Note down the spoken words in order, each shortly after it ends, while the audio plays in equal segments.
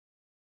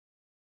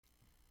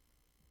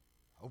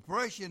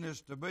Oppression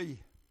is to be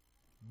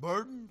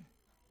burdened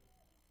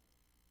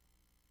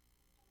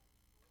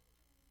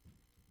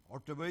or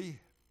to be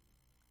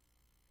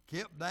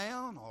kept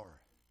down or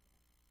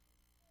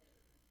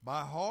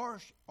by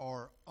harsh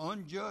or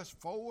unjust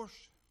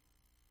force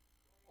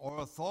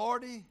or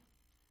authority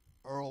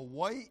or a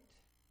weight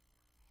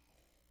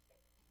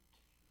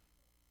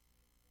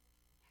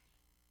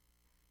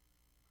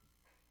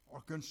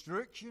or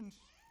constrictions.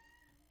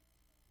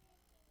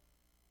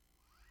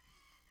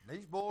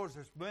 These boys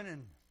that's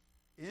been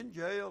in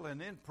jail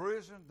and in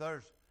prison,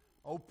 there's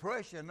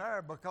oppression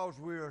there because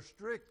we are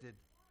restricted.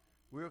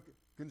 We're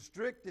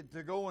constricted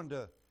to going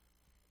to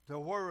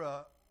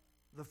where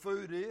the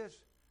food is,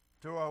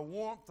 to our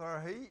warmth,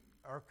 our heat,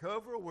 our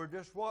cover. We're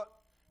just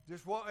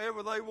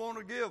whatever they want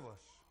to give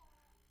us.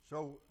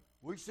 So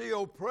we see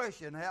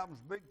oppression happens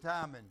big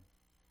time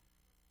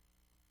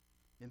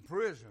in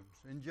prisons,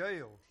 in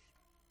jails.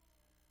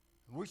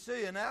 We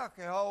see in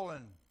alcohol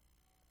and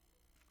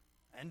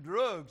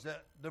drugs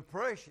that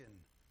depression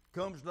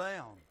comes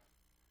down.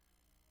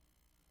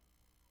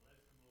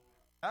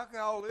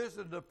 Alcohol is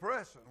a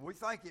depressant. We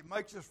think it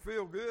makes us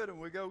feel good and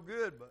we go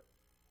good, but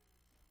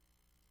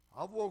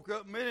I've woke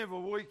up many of a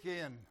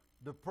weekend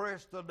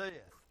depressed to death.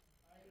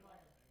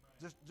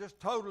 Just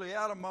totally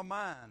out of my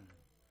mind.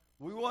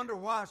 We wonder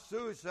why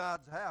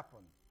suicides happen.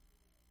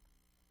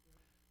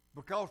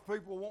 Because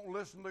people won't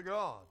listen to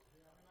God.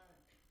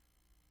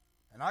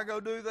 And I go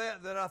do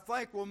that I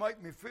think will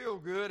make me feel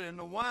good, and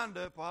the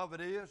wind-up of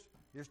it is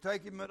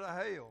taking me to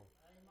hell.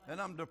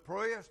 And I'm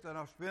depressed, and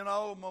I've spent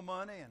all of my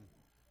money,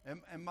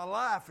 and my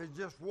life is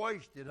just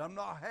wasted. I'm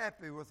not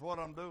happy with what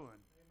I'm doing.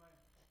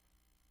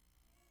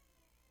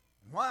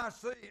 And why I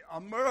see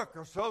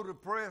America so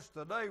depressed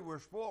today, we're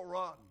spoiled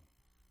rotten.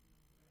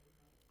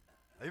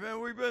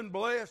 Amen. We've been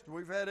blessed.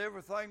 We've had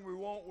everything we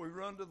want. We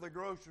run to the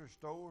grocery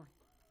store.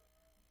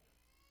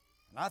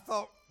 And I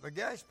thought the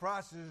gas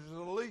prices is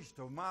the least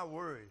of my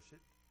worries.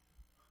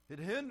 It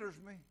hinders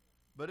me,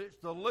 but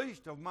it's the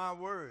least of my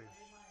worries.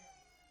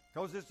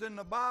 Because it's in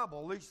the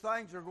Bible. These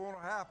things are going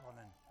to happen,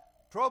 and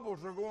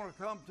troubles are going to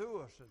come to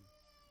us. And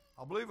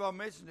I believe I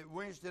mentioned it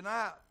Wednesday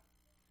night.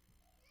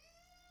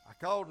 I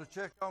called to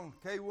check on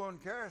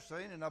K1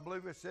 kerosene, and I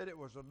believe it said it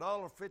was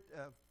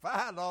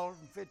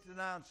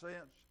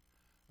 $5.59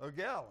 a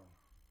gallon.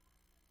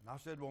 And I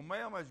said, well,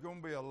 ma'am, there's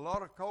going to be a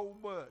lot of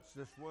cold butts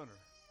this winter.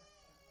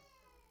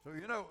 So,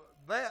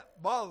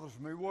 that bothers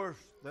me worse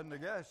than the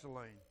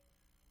gasoline.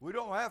 We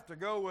don't have to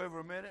go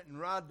every minute and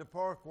ride the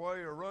parkway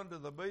or run to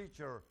the beach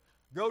or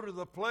go to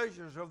the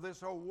pleasures of this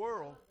whole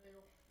world.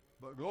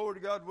 But glory to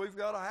God, we've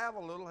got to have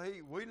a little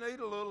heat. We need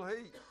a little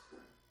heat.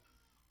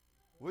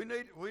 We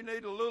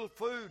need a little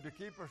food to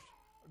keep us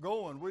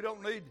going. We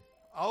don't need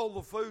all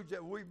the foods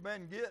that we've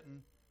been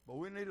getting, but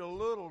we need a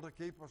little to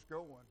keep us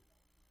going.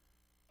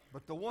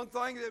 But the one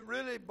thing that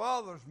really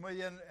bothers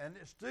me, and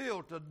it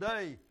still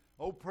today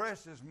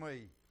oppresses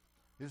me,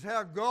 is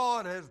how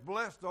God has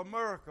blessed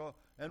America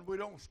and we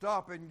don't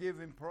stop and give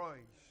Him praise.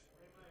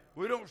 Amen.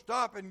 We don't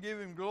stop and give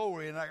Him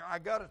glory. And I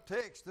got a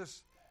text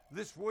this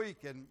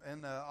week, and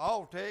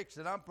all texts,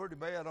 and I'm pretty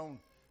bad on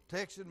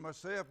texting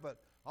myself, but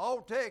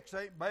all texts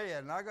ain't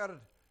bad. And I got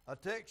a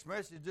text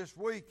message this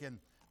week, and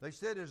they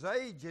said his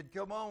age had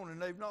come on and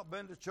they've not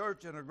been to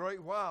church in a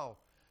great while.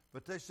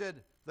 But they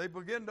said they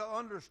begin to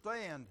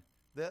understand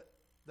that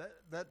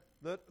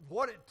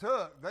what it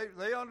took.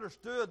 They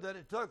understood that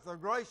it took the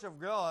grace of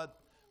God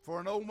for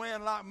an old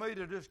man like me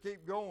to just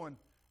keep going.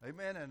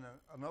 Amen. And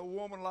an old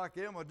woman like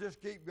him will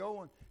just keep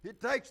going.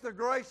 It takes the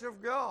grace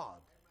of God.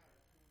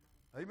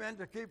 Amen.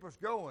 To keep us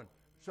going.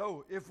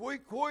 So if we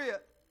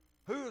quit,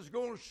 who is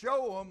going to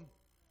show them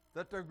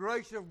that the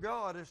grace of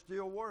God is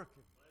still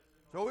working?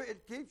 So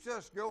it keeps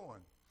us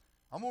going.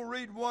 I'm going to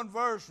read one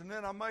verse, and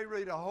then I may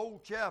read a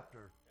whole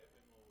chapter.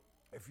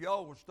 If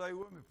y'all would stay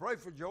with me. Pray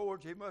for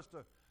George. He must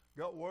have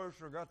got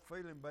worse or got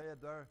feeling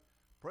bad there.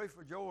 Pray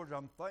for George.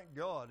 Thank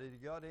God that he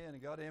got in. He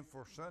got in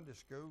for Sunday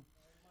school.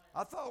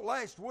 I thought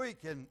last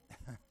week, and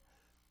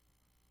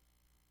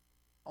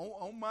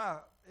on my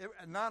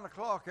at 9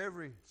 o'clock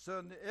every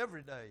Sunday,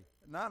 every day,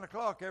 at 9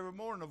 o'clock every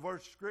morning, a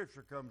verse of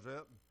Scripture comes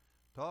up.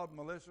 Todd and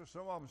Melissa,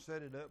 some of them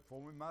set it up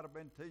for me. Might have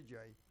been TJ.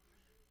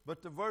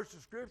 But the verse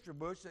of Scripture,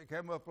 Bush, that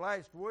came up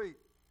last week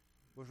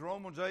was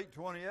Romans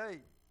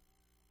 8:28.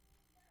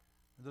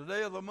 The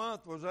day of the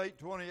month was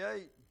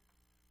 8:28.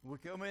 We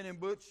come in and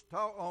Butch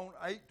talk on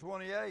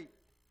 8:28.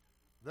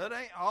 That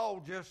ain't all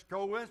just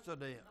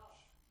coincidence.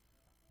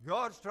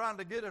 God's trying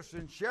to get us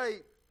in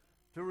shape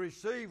to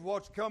receive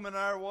what's coming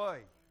our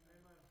way.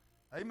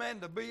 Amen.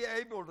 To be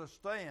able to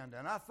stand.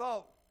 And I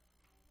thought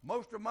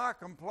most of my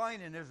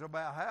complaining is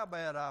about how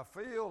bad I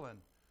feel,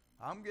 and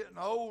I'm getting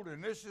old,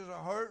 and this is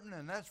a hurting,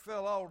 and that's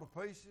fell all to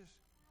pieces.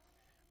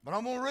 But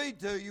I'm going to read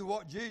to you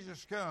what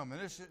Jesus come.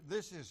 And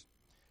this is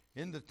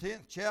in the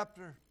 10th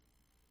chapter.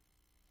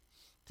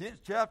 10th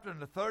chapter and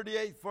the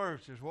 38th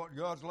verse is what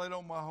God's laid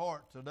on my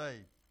heart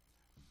today.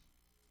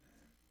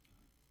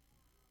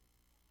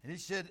 And He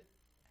said,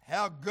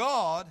 how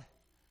God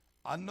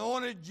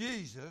anointed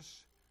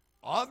Jesus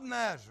of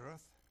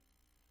Nazareth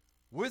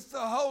with the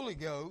Holy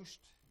Ghost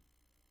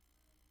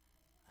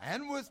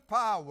and with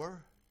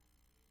power,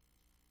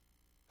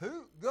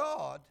 who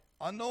God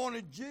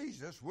anointed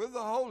Jesus with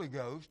the Holy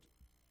Ghost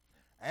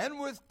and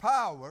with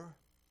power,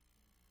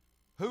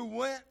 who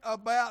went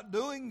about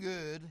doing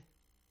good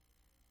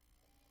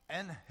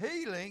and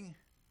healing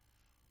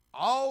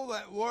all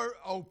that were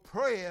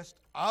oppressed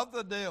of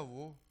the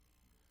devil,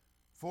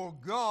 for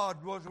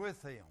God was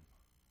with him.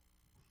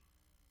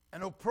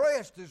 And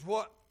oppressed is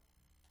what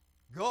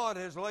God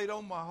has laid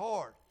on my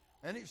heart.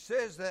 And it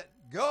says that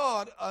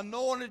God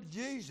anointed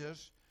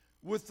Jesus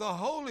with the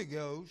Holy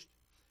Ghost,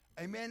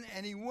 amen,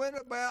 and he went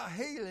about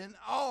healing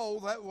all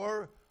that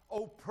were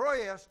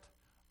oppressed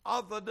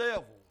of the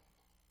devil.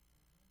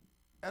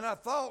 And I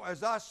thought,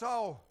 as I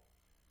saw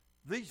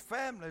these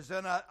families,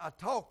 and I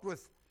talked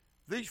with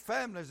these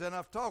families, and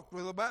I've talked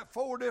with about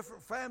 4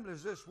 different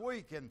families this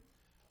week, and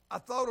I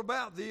thought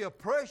about the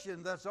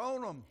oppression that's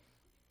on them.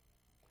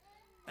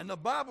 And the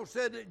Bible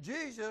said that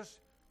Jesus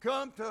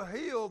come to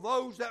heal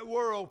those that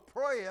were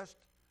oppressed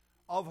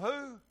of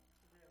who?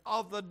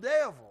 Of the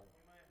devil.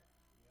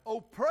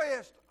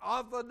 Oppressed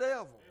of the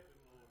devil.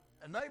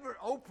 And neighbor,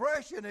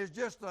 oppression is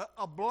just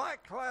a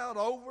black cloud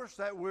over us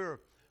that we're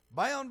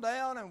bound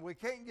down and we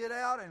can't get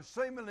out and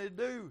seemingly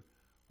do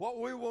what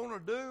we want to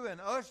do. And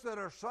us that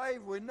are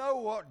saved, we know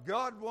what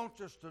God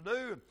wants us to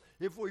do.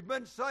 If we've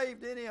been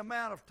saved any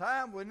amount of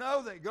time, we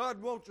know that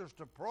God wants us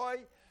to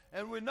pray.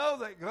 And we know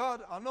that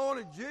God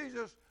anointed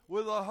Jesus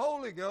with the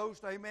Holy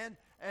Ghost, amen,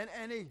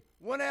 and he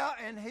went out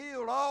and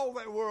healed all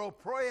that were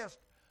oppressed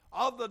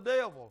of the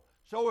devil.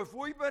 So if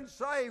we've been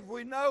saved,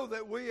 we know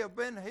that we have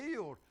been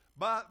healed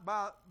by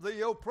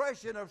the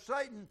oppression of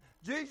Satan.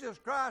 Jesus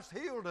Christ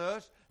healed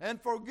us and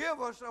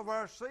forgive us of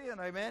our sin,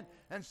 amen,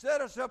 and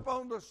set us up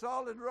on the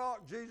solid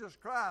rock, Jesus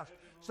Christ.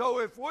 So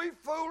if we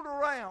fooled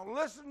around,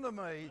 listen to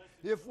me,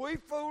 if we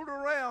fooled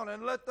around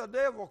and let the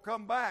devil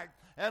come back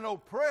and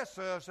oppress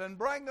us and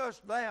bring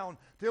us down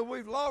till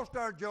we've lost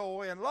our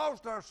joy and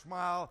lost our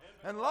smile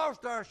and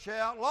lost our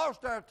shout,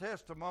 lost our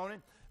testimony.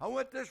 I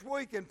went this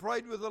week and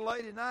prayed with a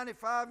lady,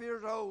 95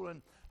 years old,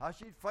 and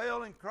she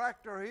fell and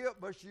cracked her hip,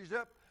 but she's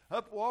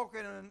up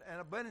walking, and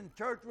I've been in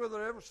church with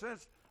her ever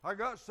since I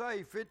got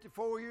saved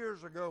 54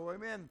 years ago.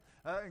 Amen.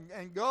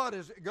 And God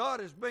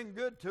has been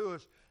good to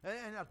us.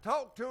 And I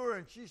talked to her,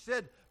 and she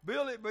said,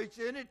 Billy Beach,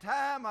 any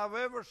time I've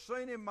ever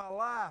seen in my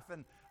life,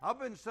 and I've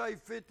been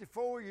saved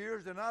 54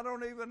 years, and I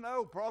don't even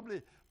know,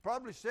 probably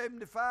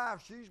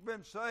 75 she's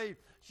been saved.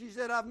 She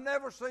said, I've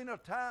never seen a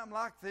time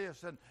like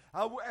this. And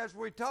as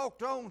we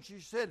talked on, she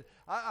said,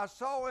 I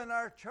saw in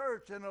our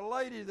church and a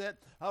lady that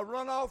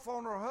run off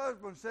on her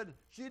husband, said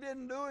she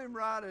didn't do him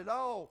right at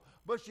all.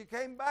 But she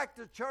came back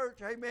to church,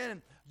 amen,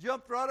 and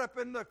jumped right up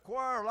in the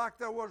choir like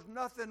there was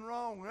nothing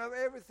wrong.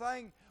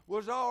 Everything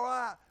was all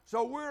right.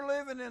 So we're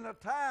living in a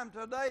time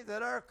today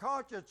that our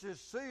conscience is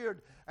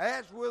seared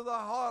as with a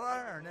hot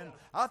iron. And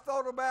I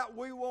thought about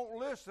we won't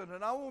listen,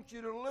 and I want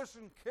you to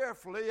listen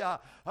carefully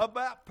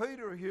about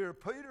Peter here.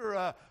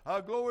 Peter,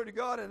 glory to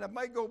God, and I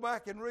may go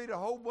back and read a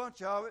whole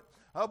bunch of it.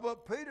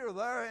 But Peter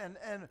there,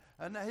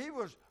 and he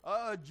was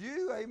a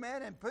Jew,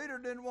 amen, and Peter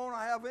didn't want to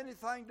have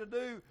anything to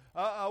do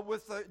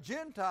with the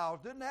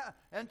Gentiles.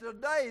 And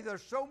today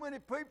there's so many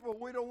people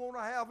we don't want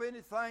to have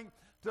anything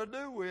to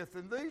do with.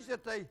 And these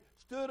that they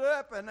stood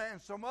up, and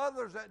some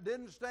others that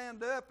didn't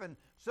stand up, and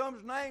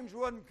some's names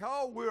wasn't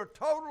called. We're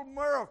total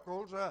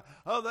miracles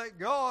that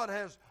God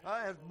has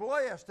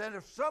blessed. And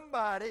if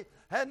somebody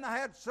hadn't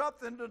had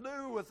something to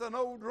do with an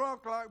old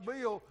drunk like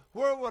Bill,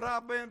 where would I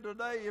have been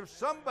today? If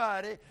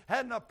somebody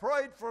hadn't have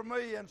prayed for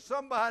me, and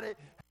somebody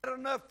had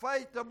enough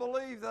faith to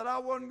believe that I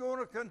wasn't going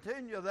to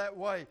continue that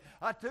way.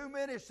 Too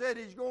many said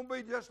he's going to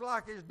be just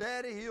like his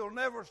daddy. He'll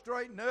never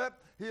straighten up.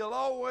 He'll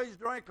always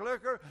drink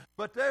liquor.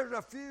 But there's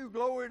a few,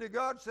 glory to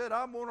God, said,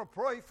 I'm going to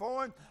pray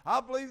for him. I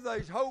believe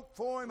there's hope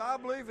for him. I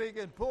believe he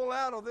can pull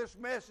out of this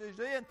mess he's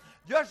in.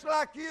 Just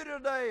like you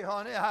today,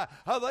 honey.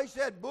 They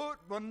said Butch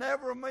will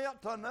never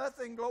amount to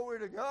nothing, glory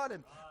to God.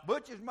 And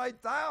Butch has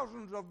made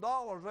thousands of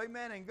dollars,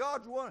 amen. And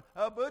God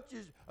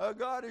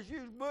has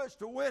used Butch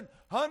to win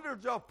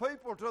hundreds of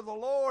people to the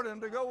Lord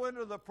and to go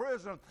into the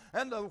prison.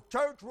 And the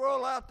church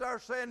world out there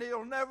saying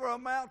he'll never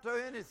amount to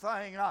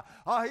anything.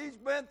 He's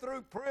been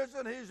through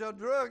prison. He's a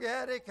drug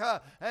addict,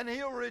 and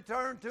he'll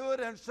return to it,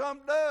 and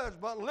some does.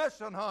 But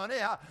listen, honey,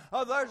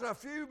 there's a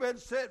few been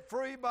set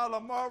free by the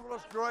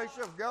marvelous grace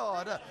of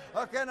God.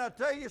 Can I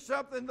tell you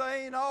something?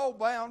 They ain't all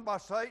bound by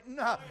Satan.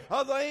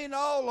 They ain't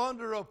all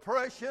under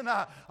oppression.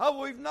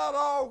 We've not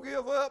all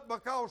give up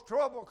because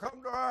trouble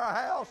come to our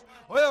house.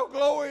 Well,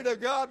 glory to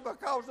God,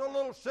 because a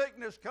little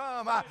sickness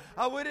come.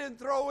 We didn't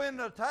throw in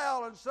the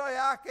towel and say,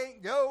 I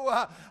can't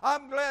go.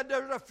 I'm glad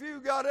there's a few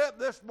got up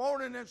this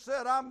morning and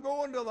said, I'm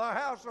going to the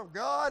house of God.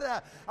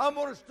 God. I'm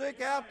going to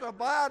stick out the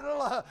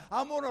battle.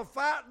 I'm going to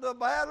fight the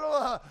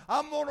battle.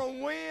 I'm going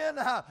to win.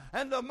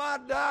 And to my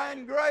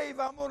dying grave,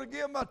 I'm going to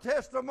give my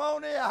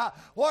testimony.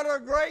 What a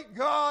great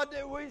God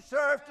that we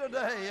serve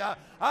today.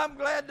 I'm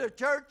glad the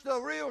church, the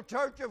real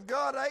church of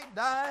God, ain't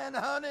dying,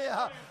 honey.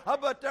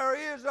 But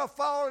there is a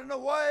falling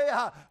away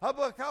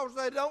because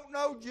they don't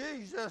know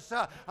Jesus.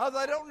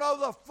 They don't know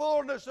the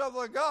fullness of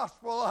the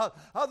gospel.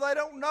 They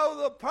don't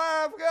know the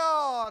power of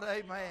God.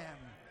 Amen.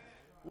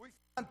 We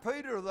find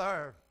Peter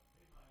there.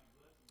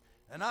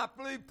 And I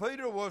believe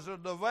Peter was a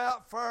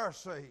devout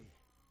Pharisee.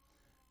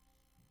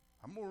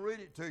 I'm going to read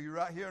it to you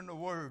right here in the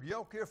Word.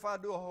 Y'all care if I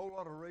do a whole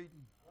lot of reading?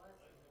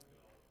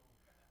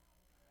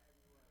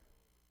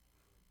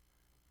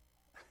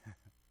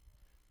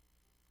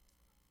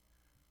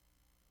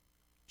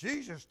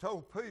 Jesus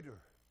told Peter,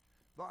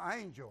 the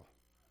angel,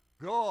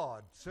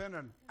 God sent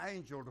an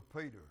angel to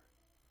Peter.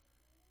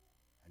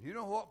 And you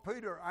know what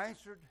Peter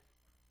answered?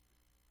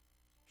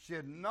 He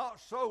said,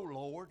 not so,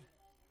 Lord.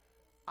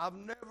 I've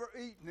never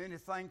eaten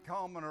anything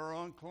common or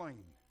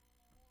unclean.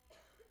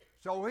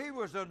 So he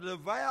was a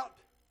devout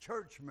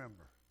church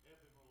member.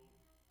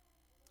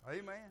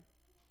 Amen.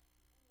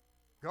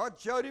 God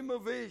showed him a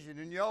vision,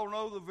 and y'all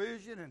know the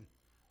vision,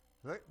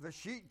 and the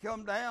sheet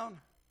come down,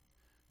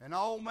 and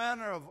all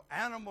manner of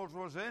animals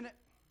was in it.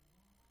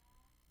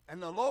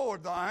 And the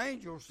Lord, the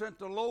angel, sent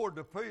the Lord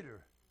to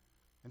Peter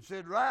and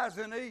said, rise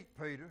and eat,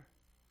 Peter.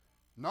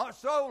 Not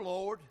so,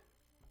 Lord.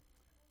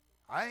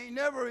 I ain't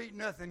never eat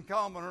nothing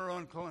common or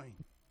unclean.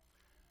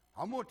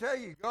 I'm going to tell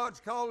you, God's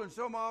calling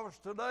some of us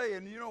today,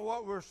 and you know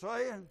what we're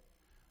saying?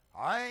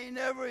 I ain't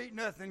never eat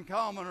nothing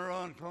common or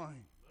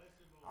unclean.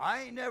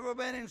 I ain't never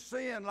been in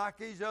sin like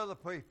these other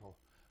people.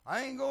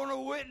 I ain't going to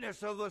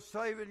witness of the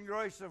saving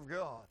grace of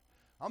God.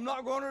 I'm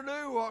not going to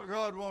do what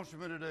God wants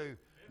me to do.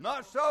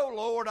 Not so,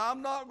 Lord.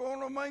 I'm not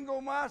going to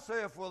mingle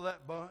myself with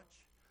that bunch.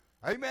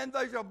 Amen.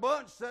 There's a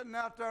bunch sitting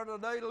out there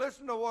today.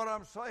 Listen to what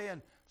I'm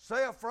saying.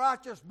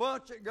 Self-righteous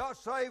bunch that got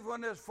saved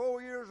when they're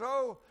 4 years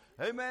old.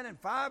 Amen. And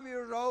 5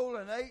 years old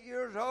and 8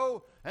 years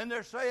old. And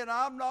they're saying,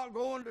 I'm not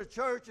going to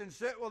church and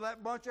sit with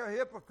that bunch of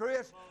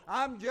hypocrites.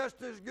 I'm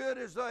just as good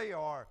as they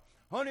are.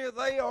 Honey,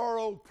 they are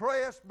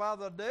oppressed by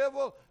the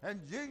devil, and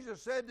Jesus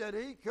said that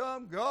he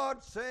come,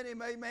 God sent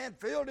him, amen,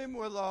 filled him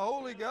with the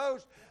Holy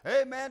Ghost,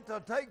 amen,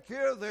 to take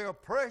care of the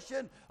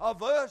oppression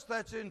of us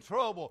that's in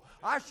trouble.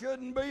 I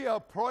shouldn't be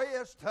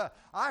oppressed.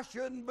 I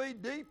shouldn't be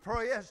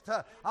depressed.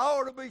 I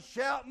ought to be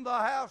shouting the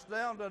house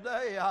down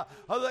today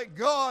that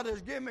God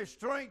has given me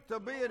strength to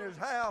be in his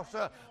house,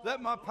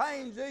 that my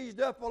pain's eased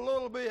up a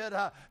little bit.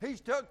 He's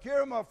took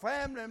care of my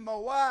family and my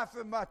wife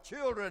and my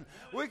children.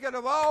 We could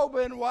have all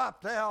been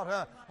wiped out.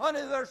 Honey,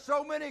 there's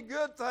so many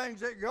good things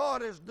that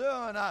God has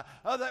done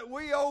that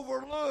we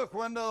overlook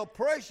when the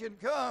oppression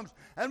comes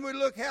and we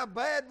look how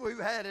bad we've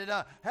had it,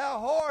 how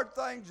hard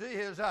things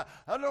is. I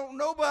don't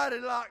nobody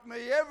like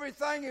me.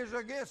 Everything is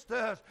against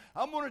us.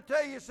 I'm going to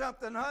tell you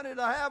something, honey.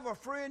 To have a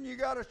friend, you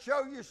got to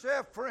show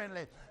yourself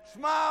friendly.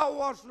 Smile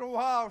once in a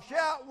while.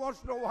 Shout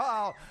once in a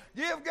while.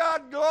 Give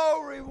God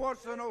glory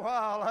once in a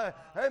while.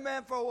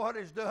 Amen, for what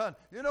he's done.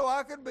 You know,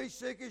 I could be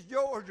sick as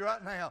George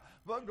right now,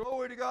 but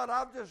glory to God,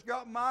 I've just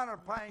got minor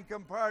pain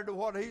compared to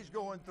what he's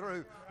going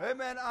through.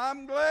 Amen.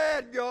 I'm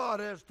glad God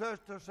has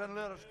touched us and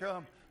let us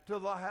come to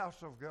the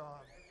house of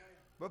God.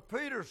 But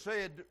Peter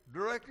said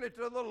directly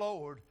to the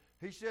Lord,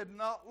 he said,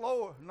 not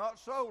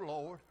so,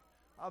 Lord.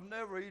 I've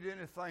never eaten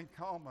anything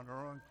common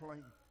or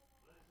unclean.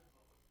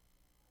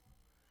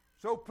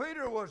 So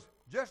Peter was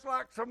just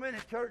like so many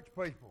church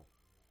people.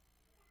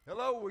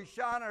 Hello, we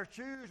shine our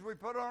shoes, we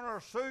put on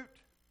our suit,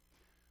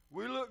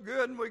 we look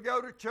good and we go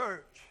to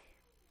church.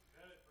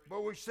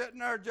 But we're sitting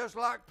there just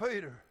like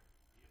Peter.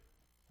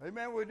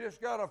 Amen, we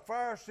just got a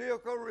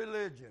pharisaical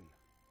religion.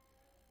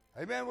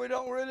 Amen, we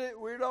don't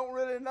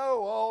really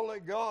know all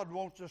that God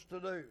wants us to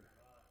do.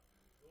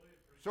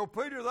 So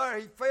Peter there,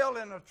 he fell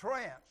in a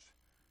trance.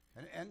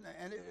 And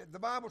the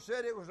Bible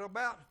said it was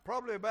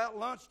probably about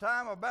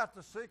lunchtime, about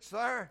the 6th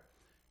there.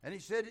 And he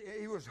said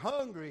he was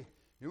hungry.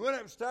 He went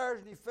upstairs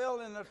and he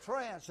fell in a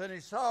trance and he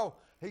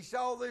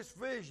saw this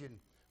vision.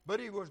 But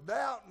he was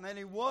doubting and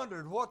he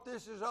wondered what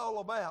this is all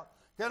about.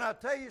 Can I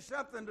tell you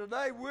something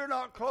today? We're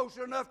not close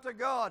enough to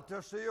God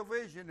to see a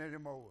vision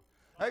anymore.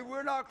 Hey,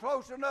 we're not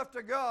close enough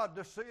to God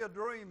to see a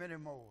dream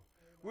anymore.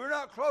 We're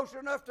not close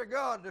enough to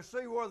God to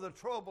see where the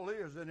trouble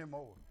is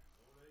anymore.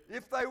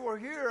 If they were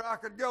here, I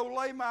could go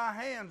lay my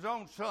hands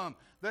on some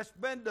that's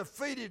been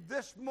defeated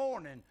this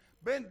morning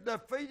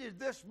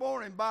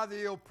by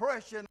the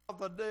oppression of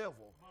the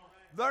devil.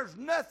 There's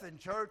nothing,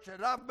 church,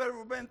 that I've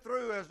ever been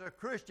through as a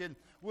Christian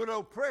would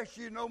oppress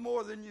you no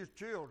more than your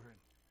children.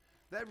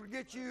 That would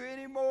get you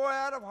any more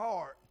out of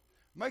heart.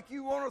 Make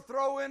you want to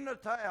throw in the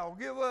towel,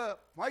 give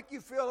up, make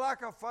you feel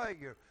like a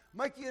failure,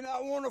 make you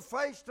not want to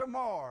face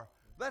tomorrow.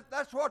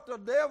 That's what the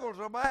devil's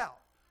about.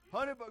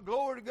 Honey, but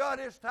glory to God,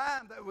 it's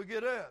time that we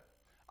get up.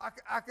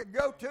 I could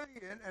go to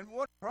you and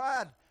one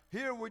cried.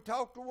 Here we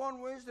talked to one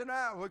Wednesday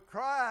night. We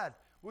cried,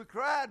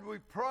 we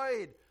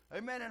prayed.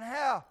 Amen. And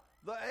how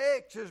the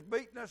X is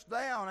beating us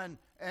down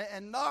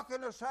and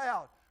knocking us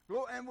out.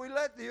 And we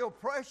let the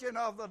oppression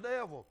of the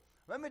devil.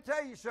 Let me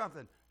tell you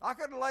something. I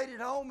could have laid it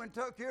home and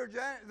took care of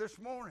Janet this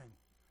morning.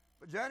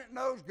 But Janet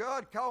knows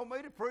God called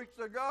me to preach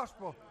the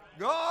gospel.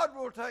 God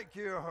will take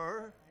care of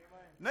her.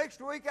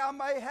 Next week I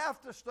may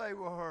have to stay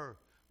with her.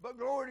 But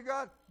glory to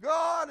God,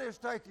 God is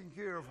taking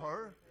care of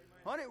her.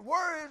 Honey,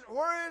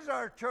 where is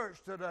our church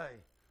today?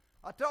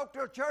 I talked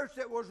to a church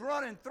that was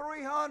running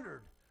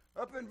 300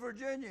 up in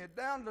Virginia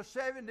down to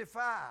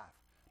 75.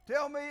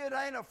 Tell me it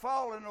ain't a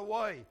falling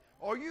away.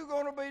 Are you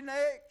going to be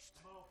next?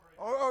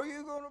 Or are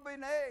you going to be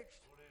next?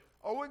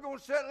 Are we going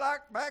to sit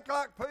back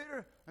like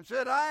Peter and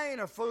said, I ain't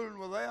a fooling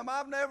with them.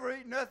 I've never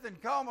eaten nothing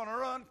common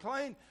or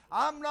unclean.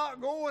 I'm not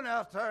going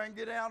out there and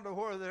get down to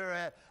where they're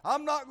at.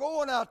 I'm not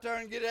going out there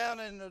and get down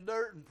in the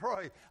dirt and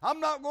pray. I'm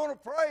not going to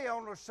pray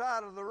on the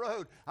side of the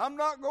road. I'm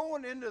not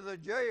going into the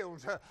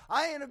jails.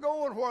 I ain't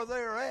going where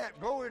they're at,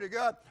 glory to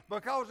God,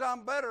 because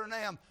I'm better than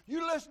them.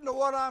 You listen to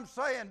what I'm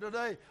saying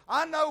today.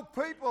 I know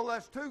people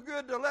that's too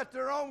good to let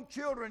their own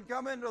children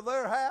come into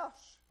their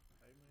house.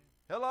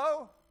 Amen.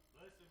 Hello?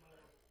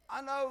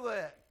 I know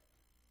that.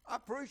 I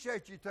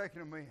appreciate you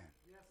taking them in.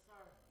 Yes,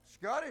 sir.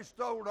 Scotty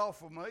stole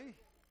off of me.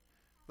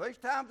 These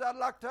times I'd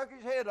like to take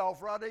his head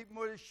off right even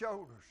with his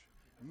shoulders.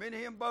 Me and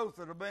him both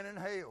would have been in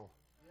hell.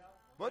 Yep.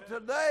 But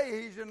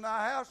today he's in the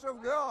house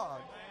of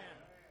God.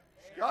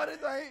 Amen. Scotty,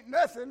 there ain't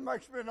nothing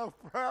makes me no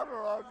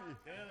prouder of you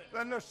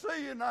than to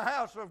see you in the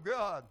house of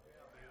God.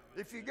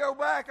 If you go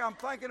back, I'm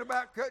thinking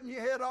about cutting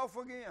your head off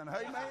again.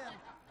 Amen.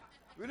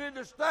 We need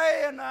to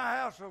stay in the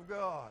house of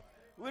God.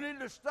 We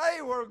need to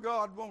stay where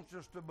God wants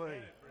us to be.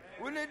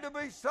 We need to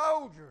be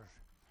soldiers.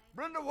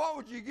 Brenda, what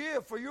would you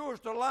give for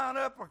yours to line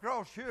up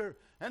across here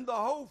and the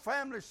whole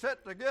family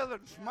sit together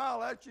and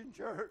smile at you in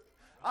church?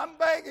 I'm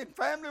begging,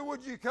 family,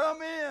 would you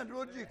come in?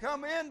 Would you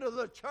come into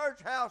the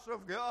church house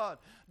of God?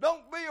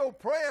 Don't be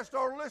oppressed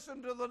or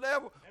listen to the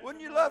devil.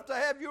 Wouldn't you love to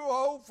have your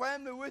whole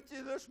family with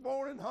you this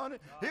morning, honey?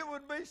 It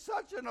would be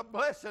such a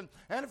blessing.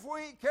 And if we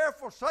ain't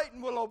careful,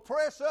 Satan will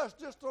oppress us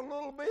just a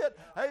little bit,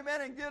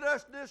 amen, and get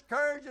us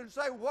discouraged and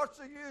say, what's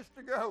the use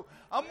to go?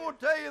 I'm going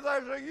to tell you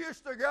there's a use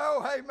to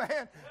go,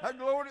 amen.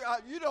 Glory,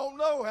 you don't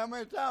know how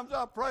many times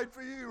I prayed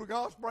for you,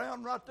 Goss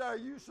Brown, right there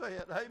you say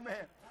it,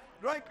 amen.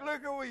 Drink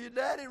liquor with your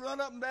daddy,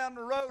 run up and down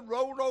the road,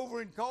 rolled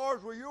over in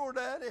cars with your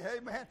daddy.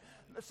 Amen.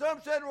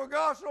 Some said, well,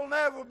 Goss will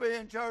never be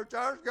in church.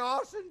 There's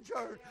Goss in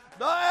church.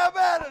 Don't have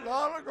at it.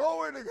 Honor,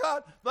 glory to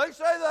God. They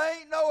say there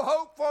ain't no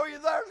hope for you.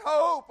 There's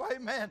hope.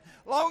 Amen.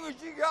 Long as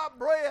you got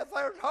breath,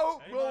 there's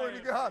hope. Amen. Glory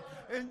to God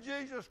in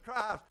Jesus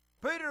Christ.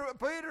 Peter,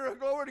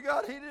 glory to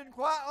God, he didn't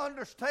quite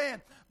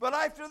understand. But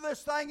after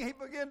this thing, he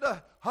began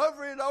to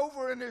hover it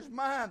over in his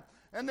mind.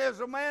 And there's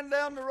a man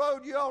down the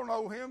road, you all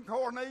know him,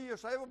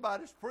 Cornelius.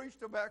 Everybody's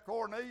preached about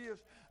Cornelius.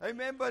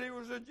 Amen, but he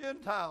was a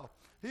Gentile.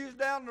 He was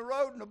down the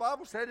road, and the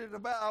Bible said it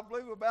about, I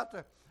believe, about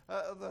the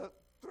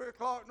 3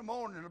 o'clock in the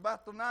morning,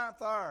 about the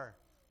 9th hour.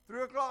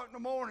 3 o'clock in the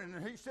morning,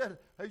 and he said,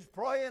 he's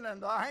praying,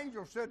 and the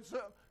angel said,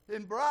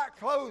 in bright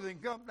clothing,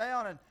 come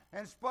down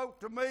and spoke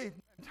to me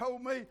and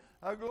told me,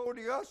 glory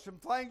to God, some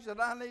things that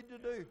I need to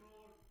do.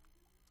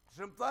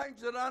 Some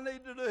things that I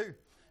need to do.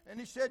 And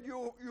he said,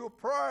 your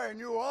prayer and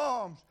your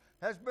alms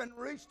has been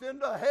reached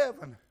into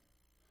heaven.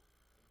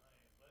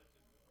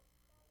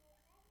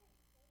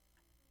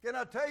 Can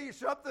I tell you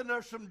something?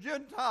 There's some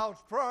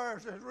Gentiles'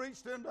 prayers that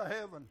reached into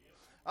heaven.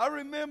 I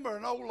remember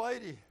an old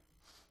lady,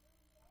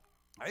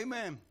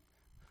 amen,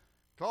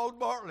 Claude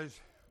Bartley's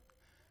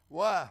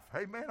wife,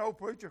 amen, old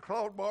preacher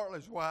Claude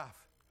Bartley's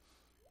wife.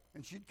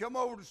 And she'd come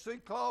over to see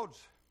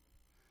Claude's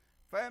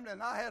family,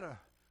 and I had a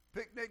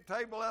picnic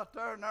table out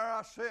there, and there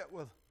I sat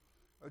with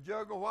a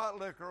jug of white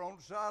liquor on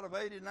the side of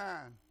 89.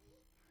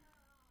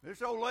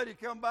 This old lady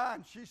come by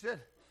and she said,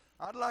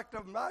 I'd like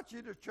to invite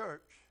you to church.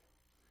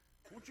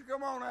 Won't you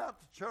come on out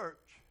to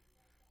church?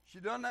 She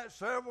done that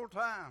several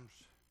times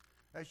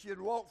as she'd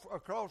walk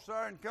across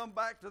there and come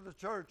back to the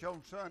church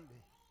on Sunday.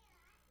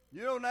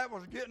 You know, that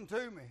was getting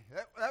to me.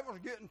 That was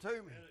getting to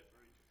me.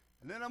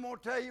 And then I'm going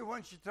to tell you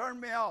when she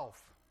turned me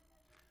off.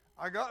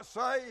 I got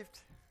saved.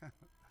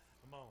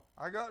 Come on.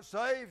 I got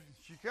saved.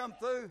 She come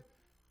through.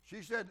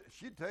 She said,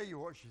 she'd tell you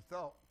what she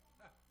thought.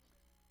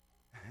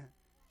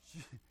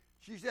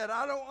 She said,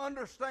 I don't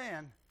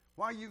understand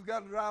why you've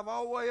got to drive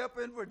all the way up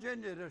in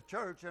Virginia to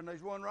church and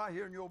there's one right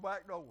here in your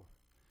back door.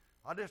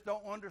 I just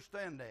don't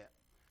understand that.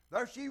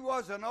 There she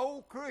was, an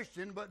old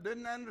Christian, but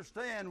didn't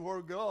understand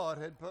where God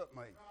had put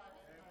me.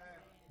 Amen.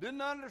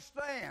 Didn't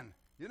understand.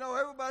 You know,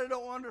 everybody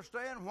don't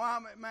understand why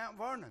I'm at Mount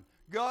Vernon.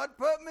 God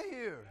put me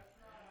here.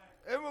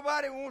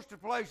 Everybody wants to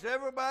place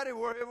everybody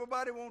where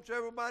everybody wants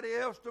everybody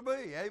else to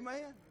be.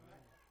 Amen?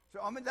 So,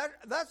 I mean,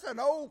 that's an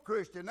old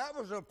Christian. That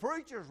was a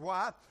preacher's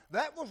wife.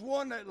 That was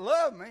one that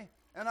loved me.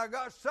 And I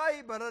got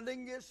saved, but I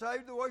didn't get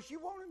saved the way she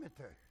wanted me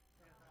to.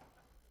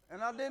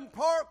 And I didn't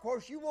park where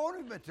she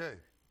wanted me to.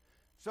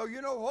 So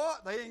you know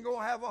what? They ain't going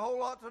to have a whole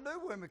lot to do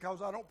with me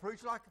because I don't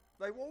preach like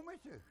they want me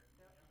to.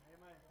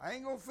 I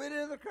ain't going to fit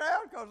in the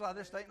crowd because I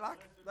just ain't like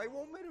they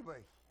want me to be.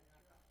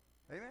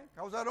 Amen.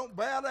 Because I don't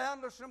bow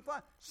down to something.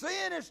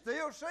 Sin is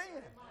still sin.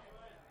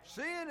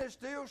 Sin is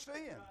still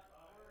sin.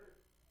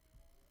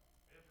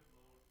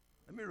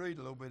 Let me read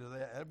a little bit of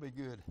that. That'd be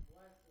good.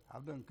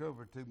 I've done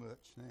covered too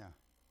much now.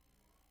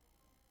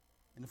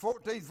 In the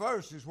 14th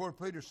verse is where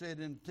Peter said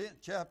in the 10th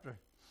chapter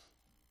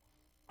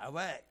of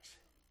Acts.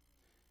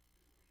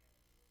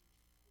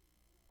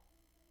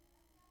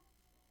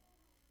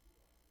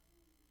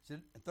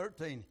 Said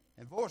 13,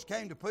 and voice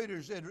came to Peter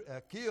and said,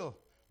 kill,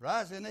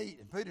 rise and eat.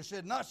 And Peter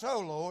said, not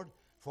so, Lord,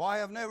 for I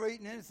have never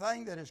eaten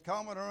anything that is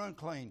common or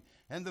unclean.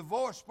 And the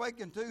voice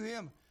spake unto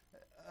him,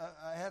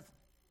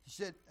 he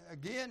said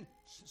again,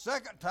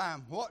 second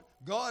time, what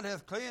God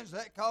hath cleansed,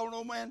 that call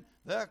no man,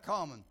 they're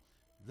common.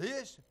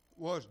 This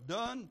was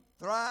done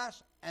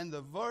thrice, and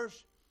the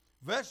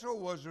vessel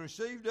was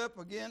received up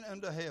again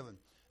unto heaven.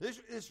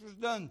 This was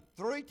done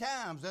 3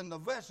 times, and the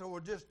vessel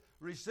was just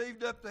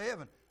received up to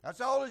heaven.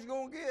 That's all he's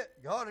going to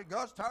get.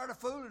 God's tired of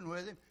fooling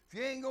with him. If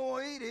you ain't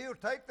going to eat, he'll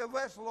take the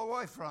vessel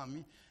away from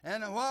you.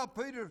 And while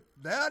Peter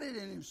doubted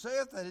in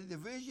himself that the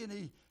vision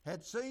he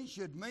had seen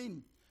should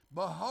mean,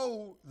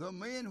 behold, the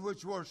men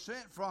which were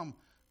sent from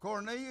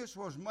Cornelius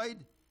was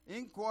made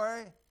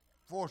inquiry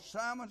for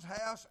Simon's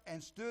house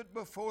and stood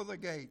before the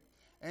gate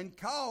and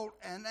called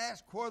and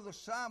asked whether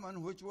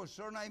Simon, which was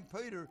surnamed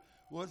Peter,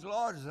 was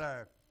lodged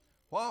there.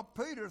 While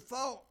Peter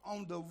thought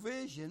on the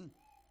vision,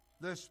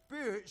 the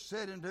Spirit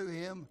said unto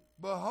him,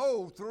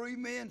 behold, 3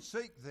 men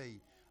seek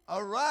thee.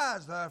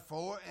 Arise,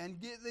 therefore,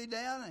 and get thee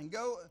down and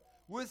go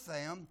with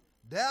them,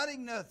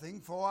 doubting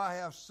nothing, for I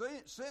have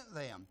sent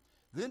them.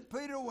 Then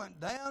Peter went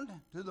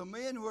down to the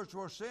men which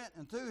were sent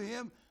unto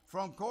him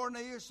from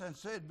Cornelius and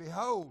said,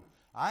 behold,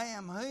 I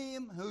am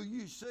him who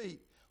you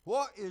seek.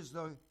 What is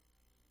the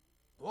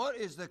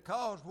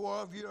cause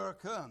whereof you are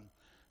come?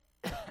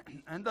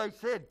 And they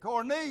said,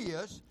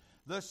 Cornelius,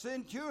 the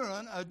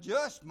centurion, a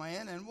just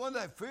man, and one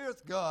that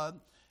feareth God,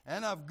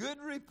 and of good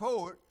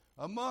report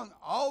among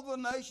all the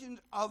nations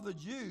of the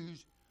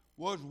Jews,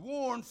 was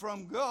warned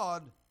from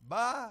God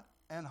by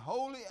an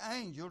holy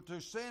angel to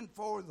send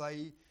for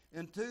thee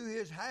into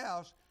his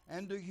house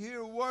and to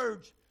hear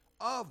words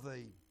of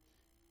thee.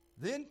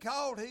 Then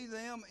called he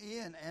them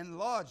in and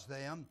lodged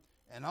them.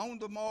 And on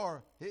the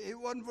morrow, it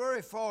wasn't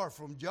very far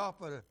from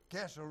Joppa to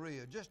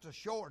Caesarea, just a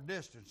short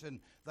distance. And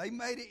they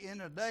made it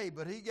in a day,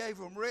 but he gave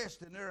them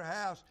rest in their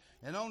house.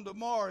 And on the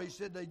morrow, he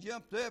said, they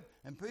jumped up,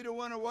 and Peter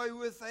went away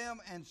with them,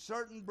 and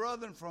certain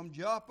brethren from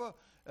Joppa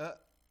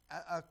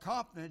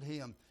accompanied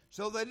him.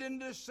 So they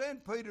didn't just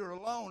send Peter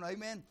alone,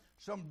 amen.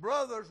 Some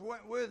brothers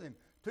went with him.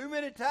 Too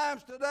many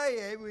times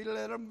today, we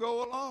let them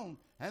go alone.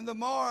 And the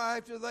morrow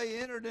after they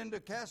entered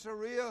into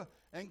Caesarea,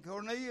 and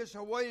Cornelius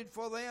awaited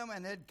for them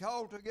and had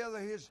called together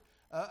his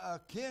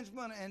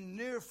kinsmen and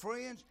near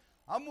friends.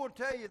 I'm going to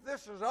tell you,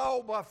 this is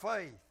all by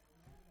faith.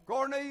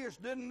 Cornelius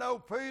didn't know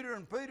Peter,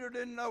 and Peter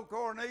didn't know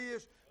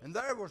Cornelius. And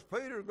there was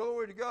Peter,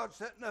 glory to God,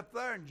 sitting up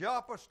there in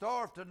Joppa,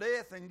 starved to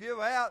death and give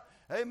out.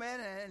 Amen.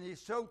 And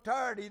he's so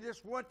tired, he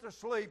just went to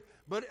sleep.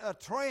 But a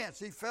trance,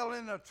 he fell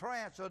in a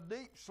trance, a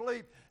deep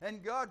sleep.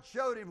 And God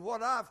showed him,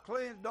 what I've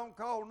cleansed, don't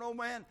call no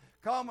man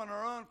common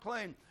or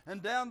unclean.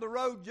 And down the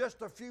road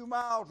just a few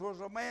miles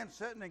was a man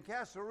sitting in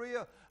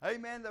Caesarea,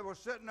 amen, that was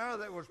sitting there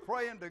that was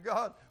praying to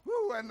God.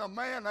 Woo, and the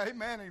man,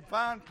 amen, in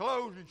fine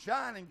clothes and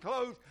shining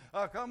clothes,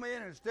 come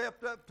in and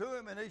stepped up to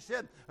him, and he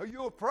said,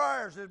 your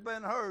prayers have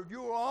been heard.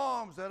 Your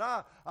alms that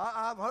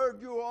I've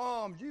heard your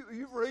alms.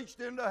 You've reached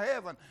into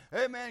heaven.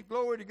 Amen,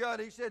 glory to God.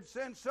 He said,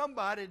 send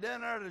somebody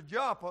down there to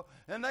Joppa,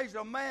 and there's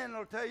a man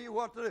that'll tell you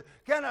what to do.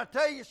 Can I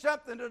tell you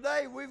something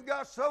today? We've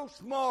got so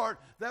smart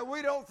that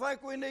we don't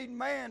think we need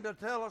man to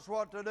tell us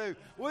what to do.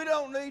 We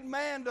don't need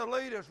man to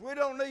lead us. We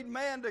don't need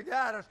man to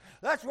guide us.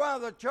 That's why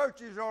the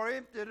churches are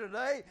empty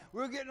today.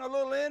 We're getting a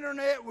little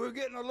internet. We're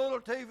getting a little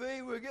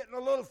TV. We're getting a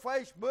little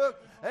Facebook.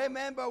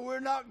 Amen. But we're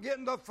not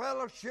getting the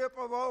fellowship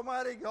of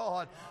Almighty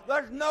God.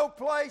 There's no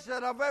place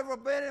that I've ever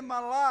been in my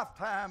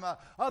lifetime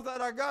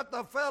that I got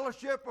the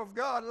fellowship of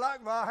God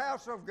like the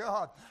house of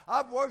God.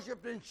 I've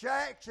worshiped in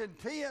shacks and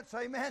tents.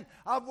 Amen.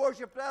 I've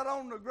worshiped out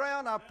on the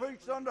ground. I've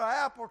preached under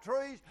apple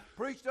trees,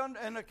 preached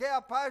in a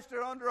cow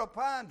pasture under a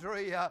pine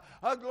tree.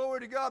 Glory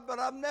to God. But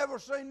I've never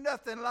seen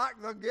nothing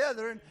like the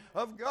gathering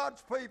of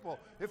God's people.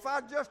 If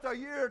I'm just a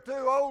year or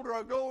two older,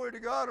 or glory to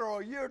God,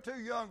 or a year or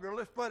two younger,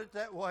 let's put it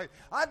that way,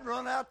 I'd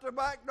run out the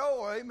back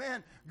door.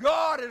 Amen.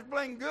 God has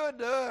been good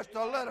to us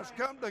to let us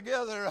come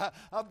together.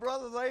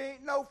 Brother, there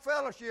ain't no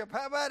fellowship.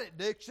 How about it,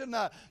 Dixon?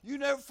 You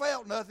never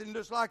felt nothing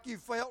just like you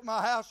felt in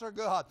my house of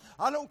God.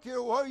 I don't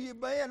care where you've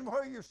been,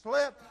 where you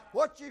slept,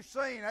 what you've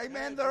seen.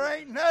 Amen. There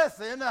ain't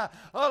nothing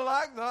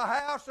like the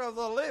house of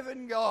the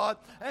living God.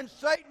 And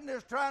Satan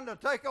is trying to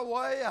take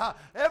away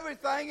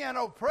everything and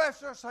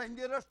oppress us and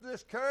get us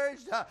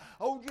discouraged.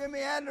 Old Jimmy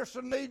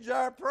Anderson needs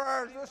our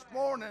prayers this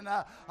morning.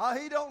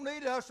 He don't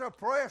need us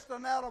oppressed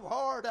and out of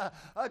heart.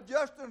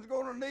 Justin's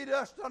going to need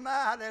us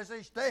tonight as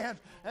he stands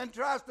and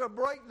tries to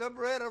break the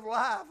bread of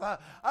life.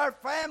 Our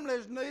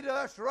families need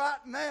us right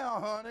now,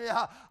 honey.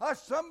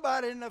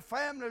 Somebody in the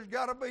family's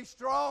got to be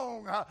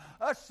strong.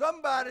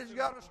 Somebody's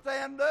got to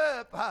stand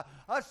up.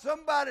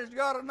 Somebody's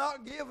got to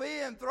not give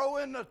in, throw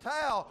in the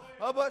towel,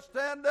 but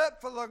stand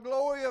up for the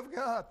glory of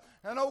God.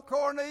 And old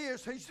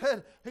Cornelius, he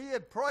said he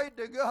had prayed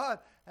to God,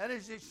 and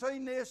as he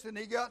seen this, and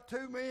he got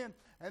 2 men,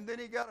 and then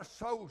he got a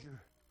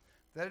soldier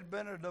that had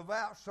been a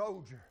devout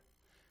soldier.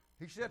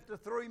 He sent the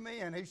 3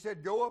 men. He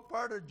said, go up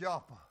there to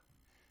Joppa.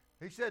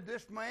 He said,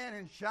 this man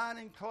in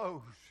shining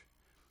clothes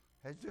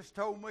has just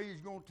told me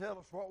he's going to tell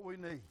us what we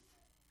need.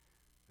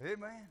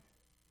 Amen?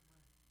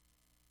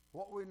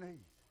 What we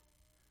need.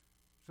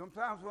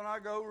 Sometimes when I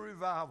go to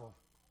revival,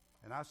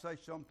 and I say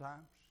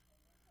sometimes,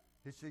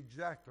 it's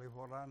exactly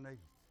what I need.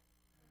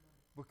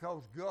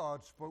 Because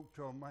God spoke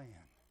to a man.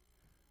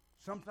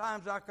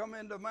 Sometimes I come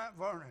into Mount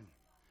Vernon,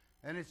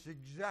 and it's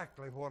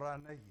exactly what I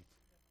need.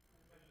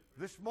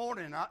 This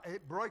morning,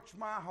 it breaks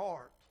my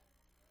heart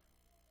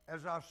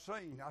as I've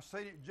seen. I've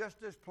seen it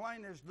just as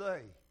plain as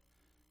day.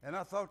 And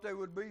I thought they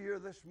would be here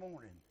this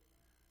morning.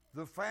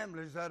 The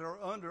families that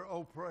are under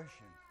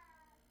oppression.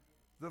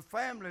 The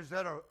families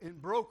that are in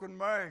broken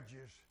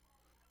marriages.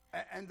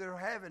 And they're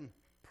having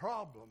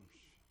problems.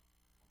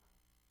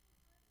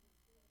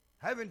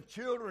 Having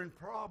children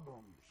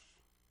problems.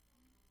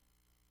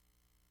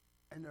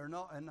 And they're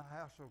not in the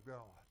house of God.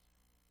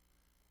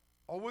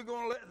 Are we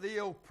going to let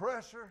the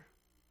oppressor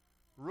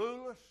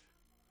rule us?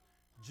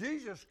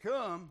 Jesus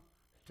come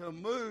to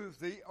move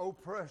the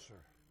oppressor.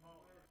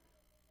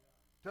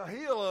 To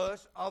heal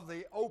us of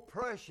the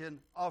oppression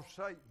of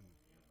Satan.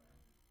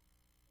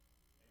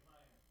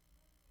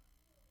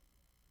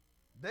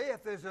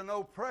 Death is an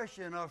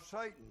oppression of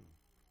Satan.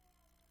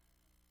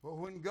 But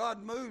when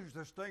God moves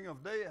the sting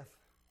of death,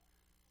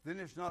 then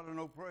it's not an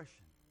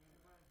oppression.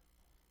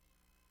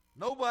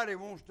 Nobody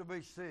wants to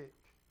be sick.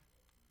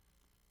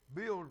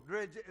 Bill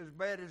dreads it as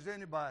bad as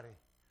anybody.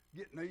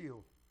 Getting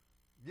ill,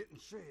 getting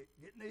sick,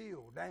 getting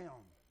ill,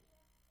 down,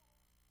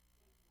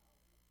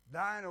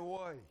 dying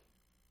away,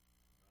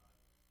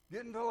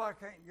 getting till I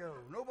can't go.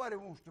 Nobody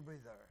wants to be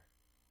there.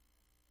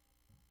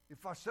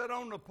 If I sit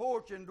on the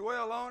porch and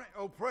dwell on it,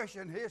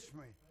 oppression hits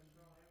me,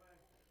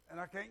 and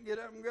I can't get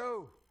up and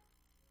go.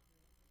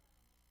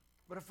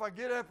 But if I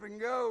get up and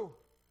go,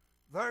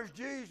 there's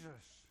Jesus.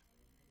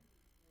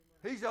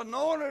 He's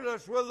anointed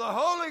us with the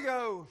Holy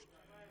Ghost.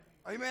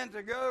 Amen,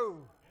 to go.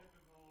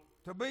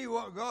 To be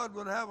what God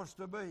would have us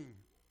to be.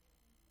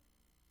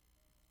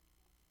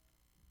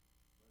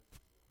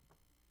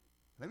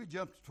 Let me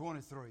jump to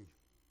 23.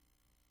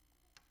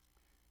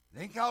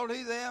 Then called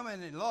he them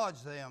and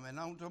lodged them. And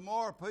on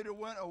tomorrow Peter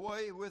went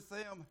away with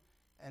them,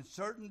 and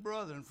certain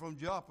brethren from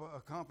Joppa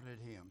accompanied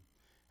him.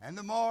 And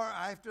the morrow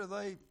after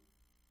they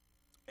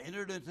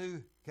entered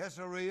into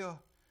Caesarea,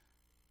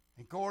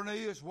 and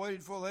Cornelius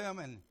waited for them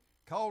and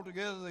called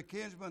together the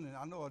kinsmen. And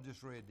I know I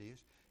just read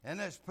this. And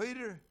as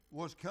Peter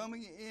was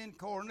coming in,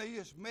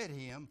 Cornelius met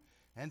him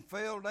and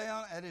fell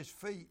down at his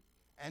feet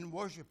and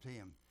worshipped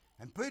him.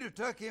 And Peter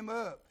took him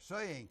up,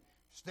 saying,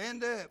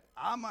 stand up,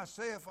 I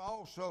myself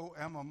also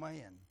am a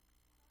man.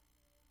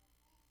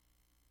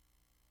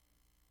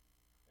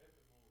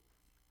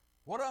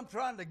 What I'm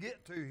trying to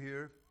get to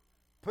here,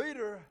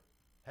 Peter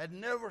had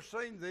never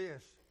seen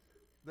this,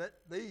 that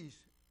these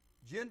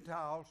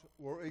Gentiles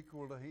were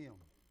equal to him.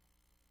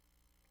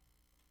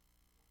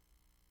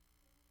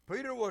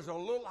 Peter was a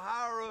little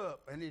higher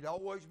up, and he'd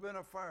always been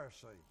a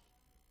Pharisee.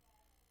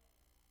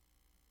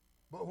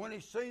 But when he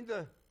seen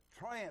the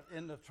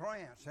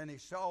trance, and he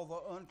saw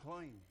the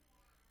unclean,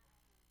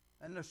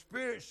 and the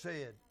Spirit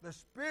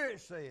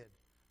said,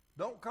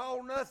 don't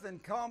call nothing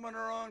common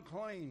or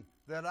unclean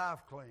that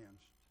I've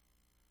cleansed.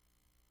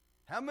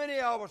 How many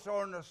of us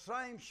are in the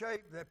same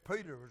shape that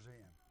Peter was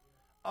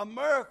in?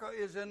 America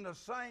is in the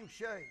same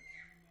shape.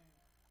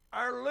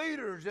 Our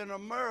leaders in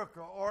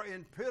America are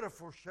in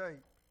pitiful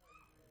shape.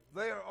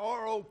 They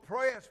are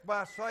oppressed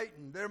by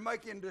Satan. They're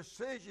making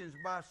decisions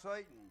by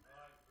Satan.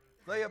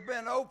 They have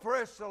been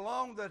oppressed so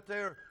long that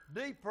they're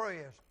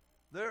depressed.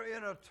 They're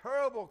in a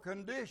terrible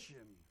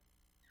condition.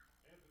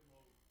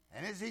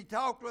 And as he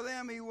talked with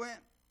them, he went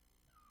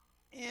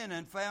in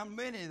and found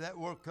many that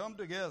were come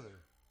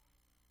together.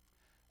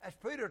 As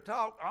Peter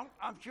talked,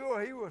 I'm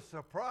sure he was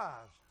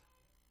surprised.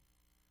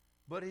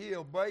 But he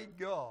obeyed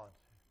God.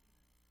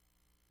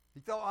 He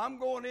thought, I'm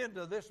going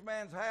into this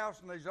man's house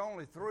and there's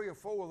only 3 or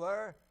 4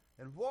 there.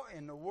 And what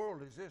in the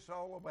world is this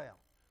all about?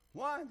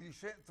 Why have you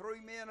sent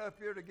 3 men up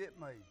here to get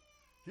me?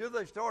 Here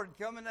they started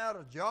coming out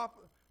of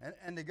Joppa,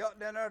 and they got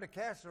down there to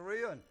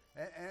Caesarea,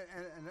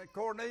 and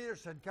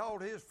Cornelius had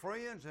called his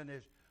friends and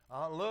his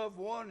loved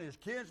one, his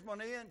kinsman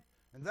in,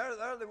 and there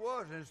they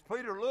was. And as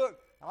Peter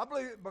looked, I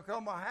believe it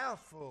become a house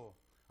full.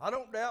 I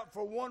don't doubt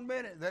for 1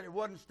 minute that it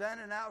wasn't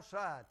standing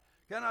outside.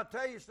 Can I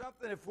tell you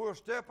something? If we'll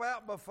step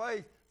out by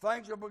faith,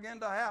 things will begin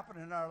to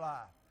happen in our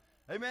life.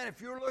 Amen.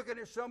 If you're looking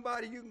at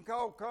somebody you can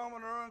call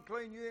common or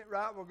unclean, you ain't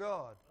right with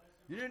God.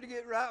 You need to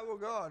get right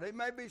with God. It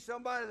may be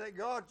somebody that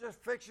God's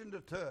just fixing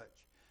to touch.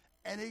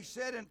 And he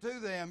said unto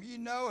them, you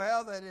know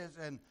how that is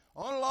an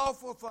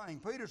unlawful thing.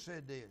 Peter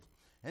said this.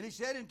 And he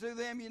said unto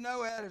them, you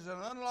know that it is an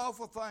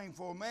unlawful thing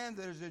for a man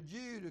that is a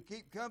Jew to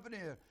keep company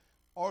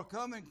or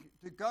come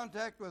into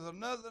contact with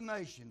another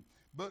nation.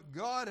 But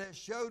God has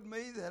showed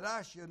me that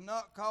I should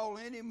not call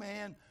any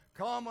man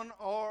common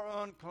or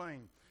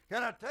unclean.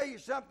 Can I tell you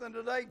something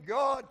today?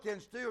 God can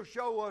still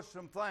show us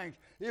some things.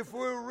 If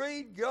we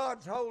read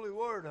God's holy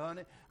word,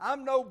 honey,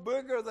 I'm no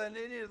bigger than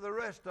any of the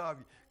rest of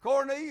you.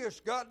 Cornelius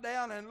got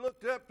down and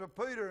looked up to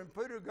Peter, and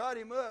Peter got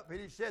him up, and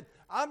he said,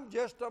 I'm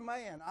just a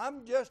man.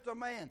 I'm just a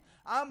man.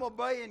 I'm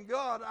obeying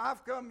God.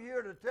 I've come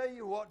here to tell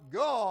you what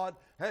God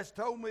has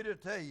told me to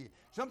tell you.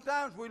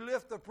 Sometimes we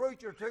lift the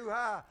preacher too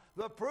high.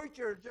 The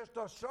preacher is just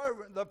a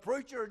servant. The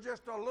preacher is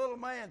just a little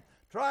man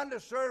trying to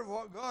serve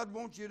what God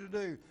wants you to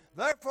do.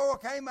 Therefore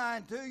came I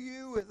unto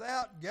you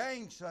without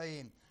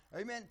gainsaying.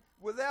 Amen.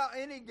 Without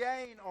any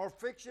gain or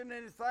fixing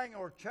anything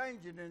or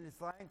changing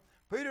anything.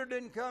 Peter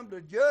didn't come to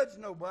judge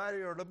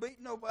nobody or to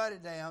beat nobody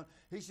down.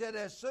 He said,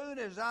 as soon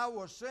as I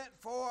was sent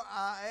for,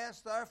 I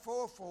asked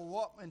therefore for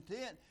what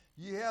intent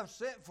ye have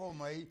sent for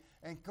me.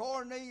 And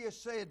Cornelius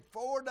said,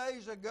 4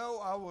 days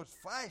ago I was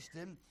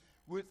fasting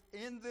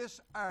within this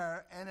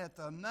hour, and at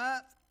the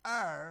 9th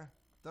hour,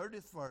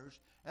 30th verse,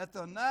 at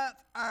the 9th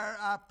hour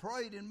I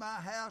prayed in my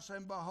house,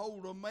 and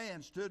behold, a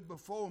man stood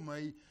before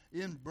me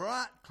in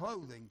bright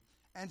clothing,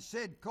 and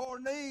said,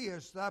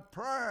 Cornelius, thy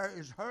prayer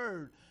is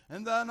heard,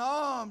 and thine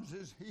alms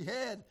is he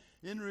had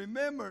in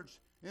remembrance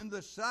in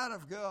the sight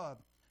of God.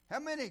 How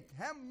many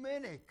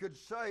could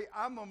say,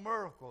 I'm a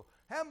miracle?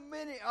 How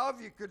many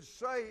of you could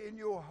say in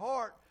your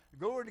heart,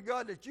 glory to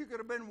God, that you could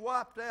have been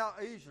wiped out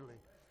easily?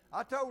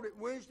 I told it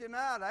Wednesday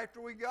night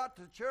after we got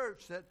to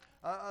church that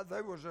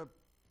there was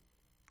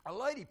a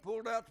lady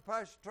pulled out to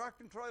pass the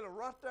tractor trailer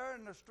right there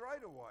in the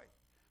straightaway.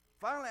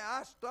 Finally,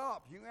 I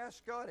stopped. You can ask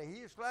Scotty.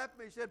 He slapped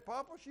me. He said,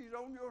 Papa, she's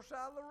on your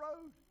side of the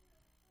road.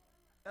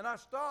 And I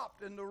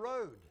stopped in the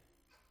road.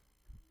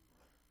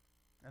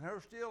 And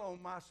her still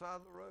on my side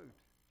of the road.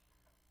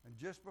 And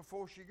just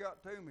before she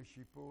got to me,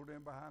 she pulled in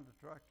behind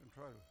the tractor and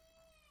trailer.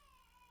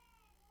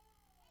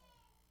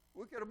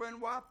 We could have been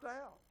wiped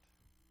out.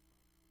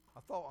 I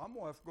thought, I'm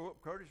going to have to go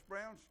up Curtis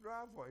Brown's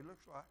driveway,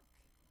 looks like.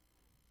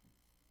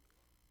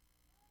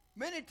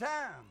 Many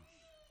times,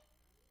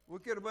 we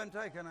could have been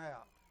taken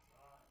out.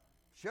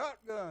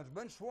 Shotguns,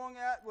 been swung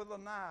at with a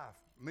knife.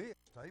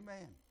 Missed,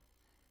 amen.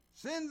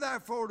 Send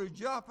therefore to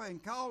Joppa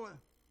and call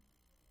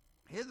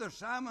hither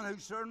Simon,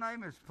 whose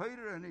surname is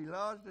Peter, and he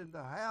lodged in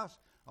the house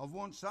of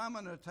one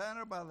Simon a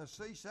tanner by the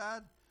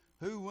seaside,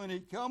 who when he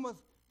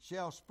cometh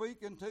shall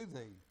speak unto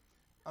thee.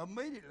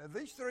 Immediately,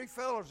 these three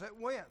fellows that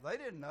went, they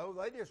didn't know.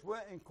 They just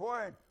went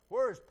inquiring,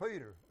 where is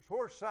Peter?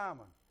 Where's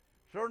Simon?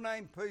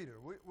 Surname Peter.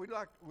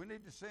 We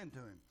need to send to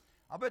him.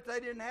 I bet they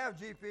didn't have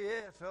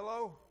GPS.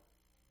 Hello?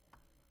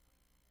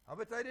 I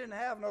bet they didn't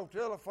have no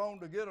telephone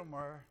to get them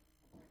there.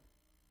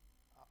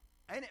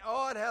 Ain't it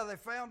odd how they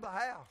found the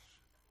house?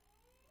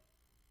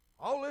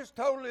 All this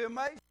totally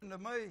amazing to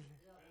me.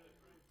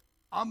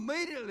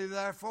 Immediately,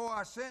 therefore,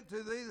 I sent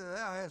to thee that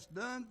thou hast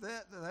done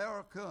that thou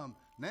art come.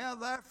 Now,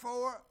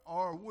 therefore,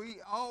 are we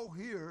all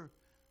here.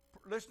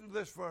 Listen to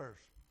this verse,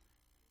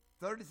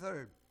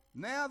 33rd.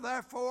 Now,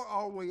 therefore,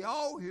 are we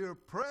all here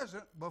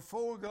present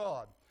before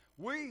God.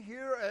 We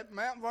here at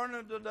Mount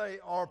Vernon today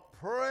are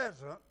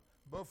present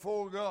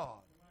before God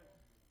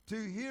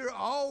to hear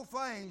all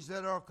things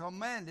that are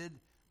commanded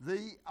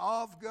thee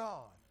of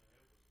God.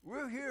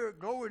 We're here,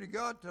 glory to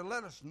God, to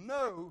let us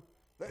know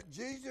that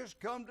Jesus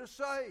come to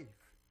save,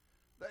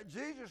 that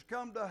Jesus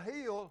come to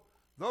heal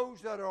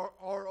those that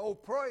are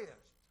oppressed,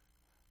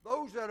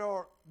 those that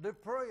are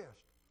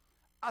depressed.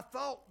 I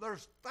thought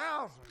there's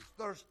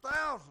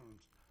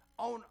thousands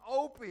on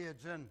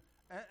opiates and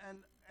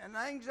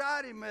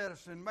anxiety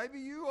medicine. Maybe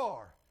you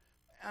are.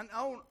 And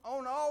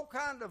on all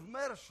kind of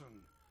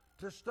medicine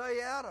to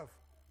stay out of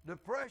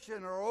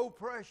depression or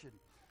oppression.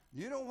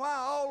 You know why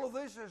all of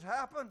this has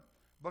happened?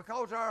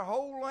 Because our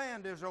whole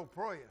land is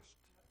oppressed.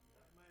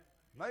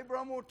 Neighbor,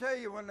 I'm going to tell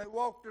you, when they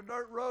walked the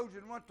dirt roads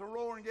and went to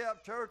Roaring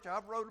Gap Church,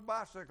 I've rode a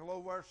bicycle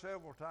over there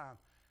several times.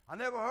 I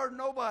never heard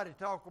nobody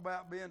talk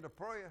about being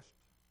depressed.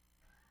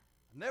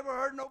 I never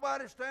heard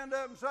nobody stand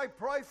up and say,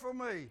 pray for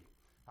me.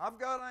 I've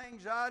got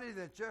anxiety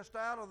that's just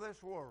out of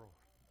this world.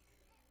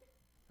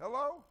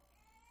 Hello?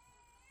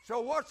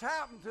 So what's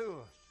happened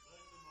to us?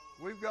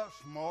 We've got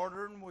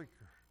smarter and weaker.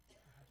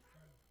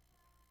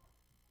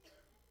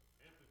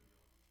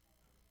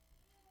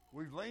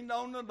 We've leaned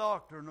on the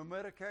doctor and the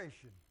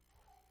medication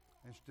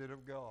instead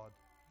of God.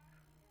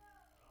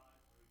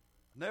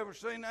 Never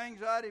seen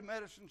anxiety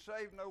medicine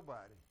save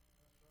nobody.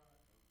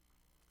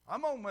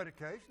 I'm on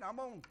medication. I'm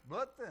on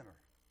blood thinner.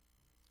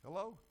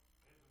 Hello?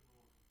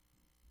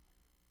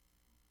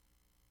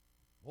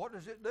 What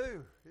does it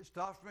do? It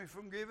stops me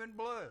from giving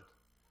blood.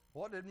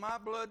 What did my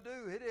blood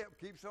do? It helped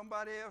keep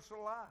somebody else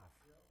alive.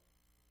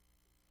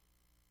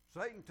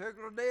 Satan took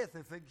her to death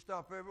if he could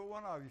stop every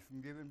one of you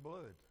from giving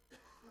blood.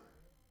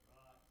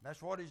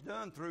 That's what he's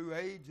done through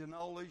AIDS and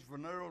all these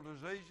venereal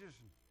diseases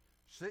and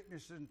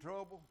sickness and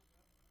trouble.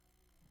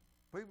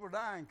 People are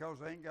dying because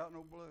they ain't got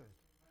no blood.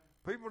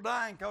 People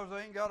dying because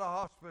they ain't got a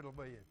hospital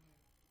bed.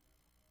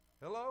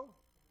 Hello?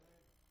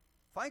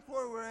 Think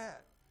where we're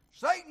at.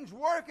 Satan's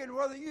working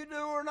whether you do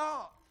or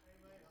not.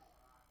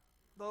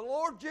 The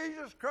Lord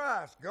Jesus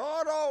Christ,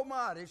 God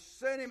Almighty,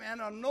 sent him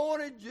and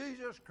anointed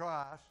Jesus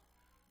Christ,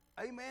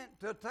 amen,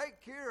 to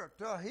take care of,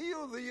 to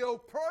heal the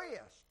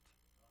oppressed.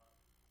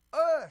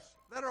 Us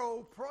that are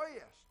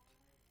oppressed.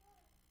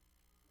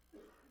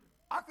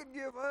 I could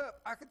give up.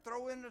 I could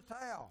throw in the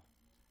towel.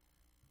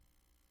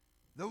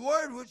 The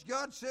word which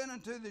God sent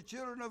unto the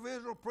children of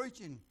Israel,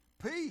 preaching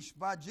peace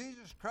by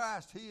Jesus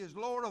Christ, he is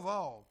Lord of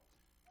all.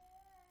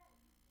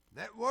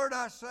 That word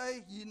I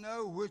say, ye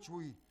know, which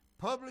we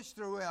published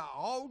throughout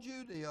all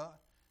Judea,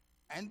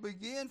 and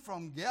begin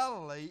from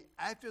Galilee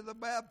after the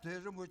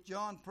baptism which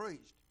John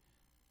preached,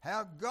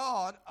 how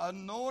God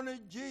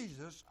anointed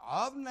Jesus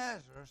of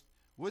Nazareth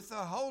with the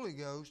Holy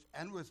Ghost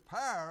and with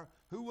power,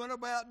 who went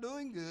about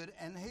doing good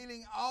and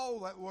healing all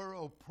that were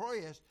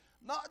oppressed,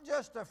 not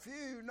just a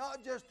few,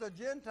 not just the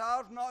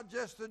Gentiles, not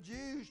just the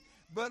Jews,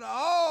 but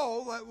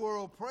all that were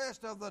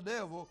oppressed of the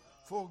devil,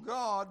 for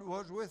God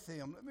was with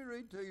him. Let me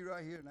read to you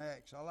right here in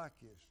Acts. I like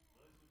this.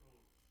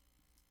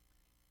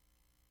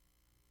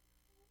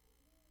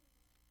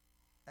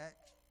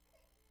 Acts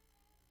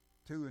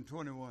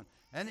 2:21.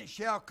 And it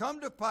shall come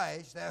to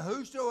pass that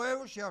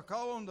whosoever shall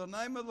call on the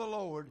name of the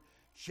Lord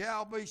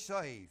shall be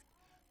saved.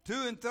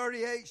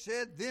 2:38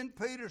 said, Then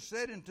Peter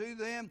said unto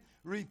them,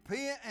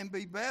 Repent and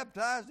be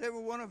baptized,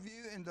 every one of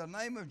you, in the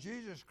name of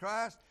Jesus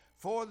Christ,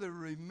 for the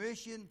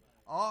remission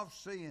of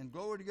sin.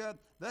 Glory to God.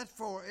 That's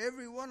for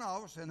every one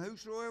of us, and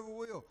whosoever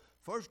will.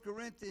 1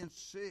 Corinthians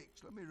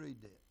 6. Let me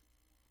read that.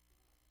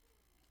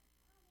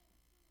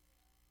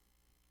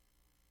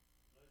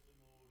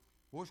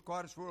 Well, it's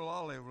quite a swirl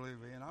I'll ever live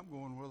in. I'm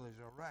going where there's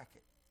a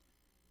racket.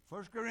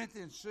 1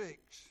 Corinthians 6,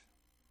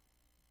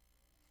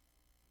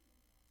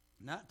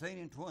 19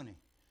 and 20.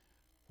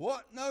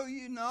 What know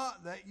you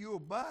not that your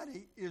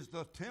body is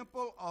the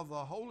temple of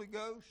the Holy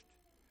Ghost?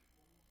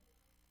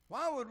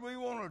 Why would we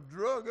want to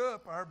drug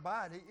up our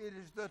body? It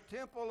is the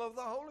temple of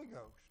the Holy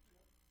Ghost.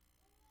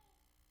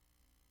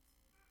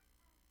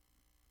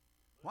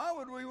 Why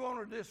would we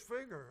want to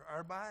disfigure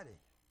our body?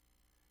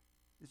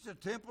 It's the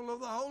temple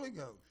of the Holy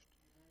Ghost,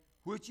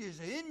 which is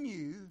in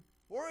you.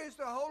 Where is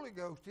the Holy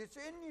Ghost? It's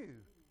in you.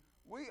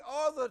 We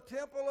are the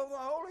temple of the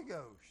Holy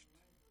Ghost.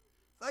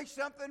 There's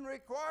something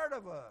required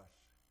of us.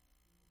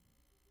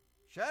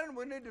 Shannon,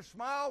 we need to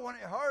smile when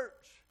it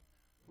hurts.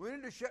 We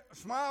need to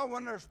smile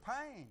when there's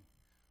pain.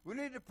 We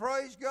need to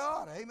praise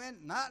God, amen,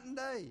 night and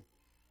day,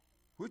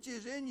 which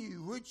is in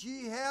you, which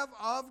ye have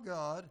of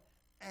God,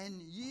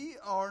 and ye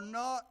are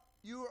not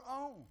your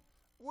own.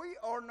 We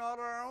are not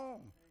our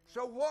own.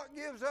 So what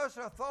gives us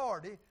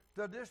authority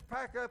to just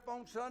pack up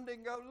on Sunday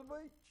and go to the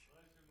beach?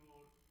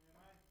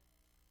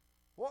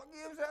 What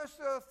gives us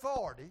the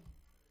authority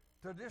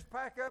to just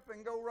pack up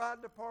and go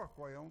ride the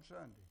parkway on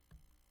Sunday?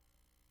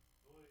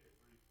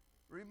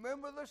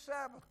 Remember the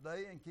Sabbath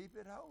day and keep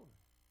it holy.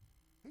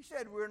 He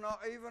said we're not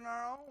even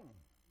our own.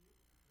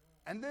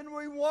 And then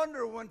we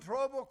wonder when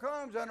trouble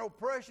comes and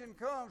oppression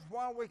comes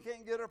why we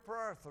can't get a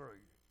prayer through.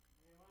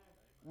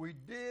 We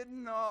did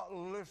not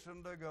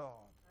listen to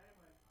God.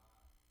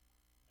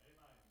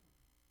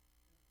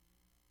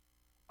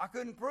 I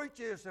couldn't preach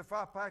this if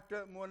I packed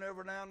up and went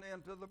every now and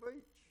then to the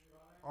beach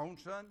on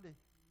Sunday.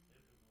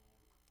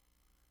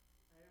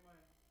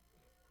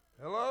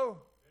 Hello?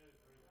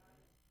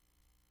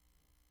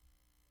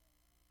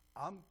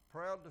 I'm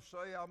proud to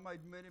say I've made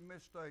many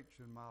mistakes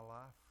in my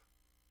life.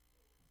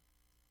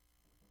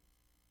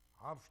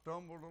 I've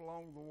stumbled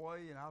along the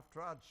way and I've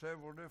tried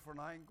several different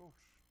angles.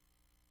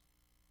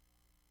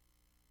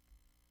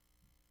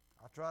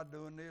 I tried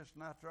doing this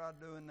and I tried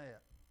doing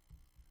that.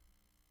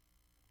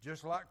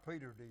 Just like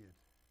Peter did.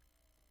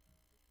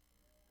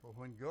 But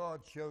when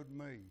God showed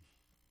me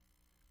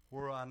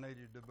where I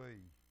needed to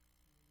be,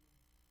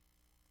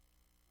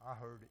 I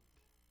heard it.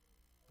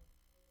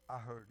 I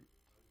heard it.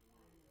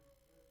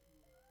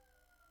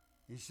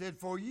 He said,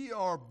 For ye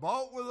are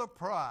bought with a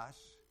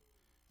price,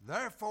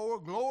 therefore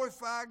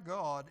glorify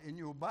God in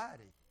your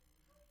body.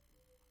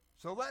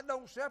 So that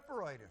don't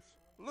separate us.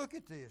 Look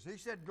at this. He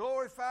said,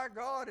 glorify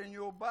God in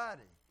your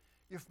body.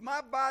 If my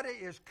body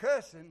is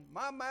cussing,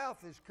 my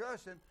mouth is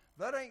cussing,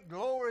 that ain't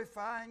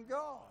glorifying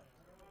God.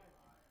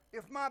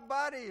 If my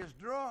body is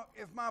drunk,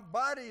 if my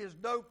body is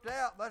doped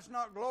out, that's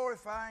not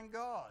glorifying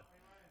God.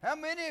 How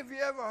many of you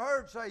ever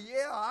heard say,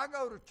 yeah, I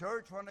go to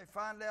church when they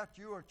find out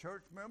you're a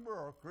church member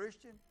or a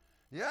Christian?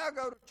 Yeah, I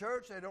go to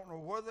church. They don't know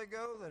where they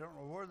go. They don't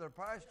know where their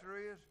pastor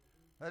is.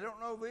 They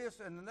don't know this.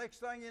 And the next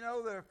thing you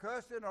know, they're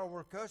cussing or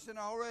we're cussing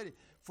already.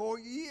 For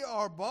ye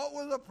are bought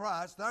with a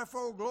price.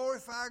 Therefore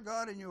glorify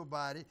God in your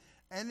body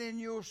and in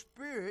your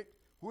spirit,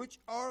 which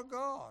are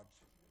God's.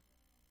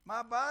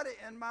 My body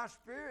and my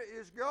spirit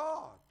is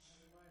God's.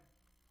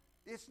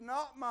 It's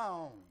not my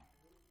own.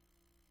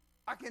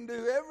 I can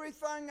do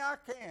everything I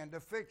can to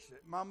fix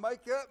it. My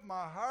makeup,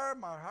 my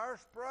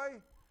hairspray,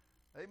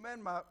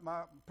 amen,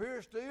 my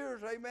pierced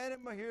ears, amen,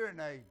 and my hearing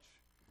aids.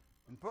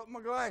 And put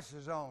my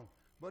glasses on.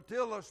 But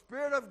till the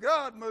Spirit of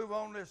God move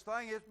on this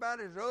thing, it's about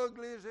as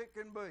ugly as it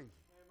can be. Amen.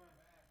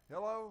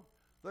 Hello?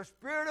 The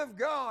Spirit of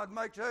God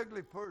makes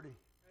ugly pretty.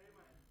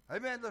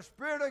 Amen. The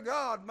Spirit of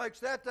God makes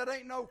that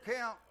ain't no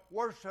count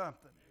worth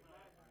something.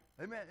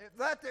 Amen. If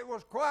that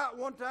was quiet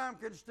one time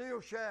can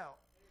still shout.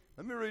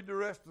 Let me read the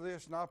rest of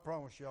this, and I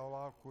promise y'all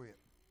I'll quit.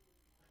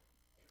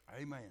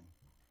 Amen.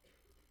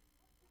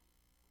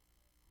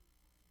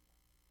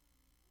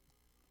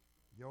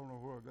 Y'all know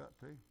where I got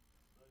to?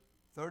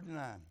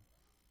 39.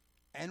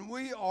 And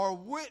we are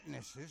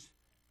witnesses.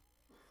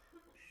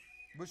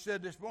 We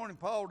said this morning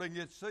Paul didn't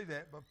get to see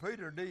that, but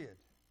Peter did.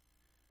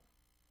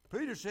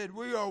 Peter said,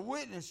 we are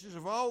witnesses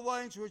of all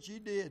things which he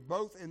did,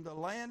 both in the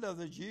land of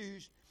the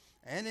Jews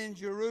and in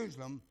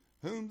Jerusalem,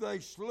 whom they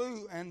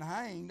slew and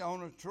hanged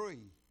on a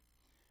tree.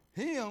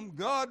 Him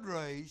God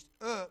raised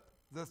up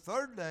the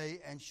third day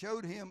and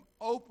showed him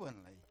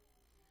openly,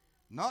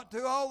 not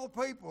to all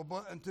the people,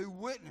 but unto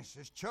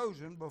witnesses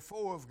chosen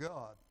before of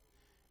God,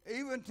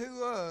 even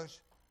to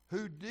us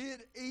who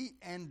did eat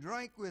and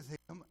drink with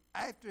him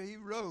after he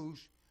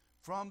rose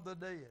from the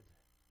dead.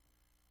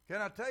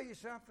 Can I tell you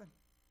something?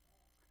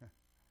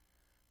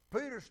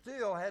 Peter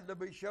still had to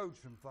be showed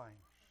some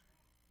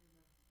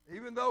things.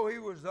 Even though he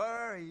was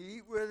there, he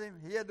ate with him,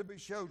 he had to be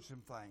showed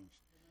some things.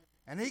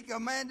 And he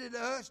commanded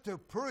us to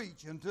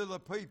preach unto the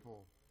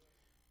people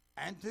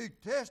and to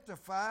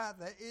testify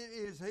that it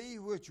is he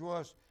which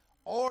was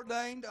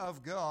ordained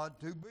of God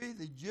to be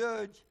the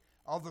judge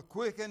of the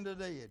quick and the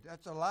dead.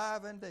 That's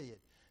alive and dead.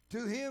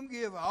 To him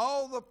give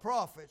all the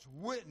prophets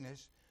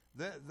witness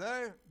that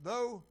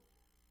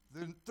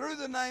through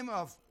the name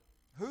of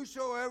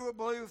whosoever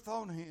believeth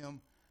on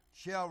him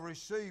shall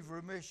receive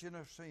remission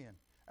of sin.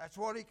 That's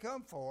what he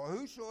come for.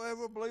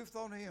 Whosoever believeth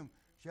on him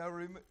shall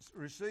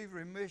receive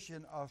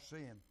remission of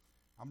sin.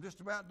 I'm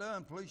just about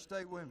done. Please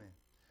stay with me.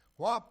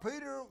 While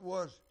Peter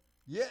was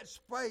yet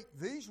spake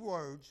these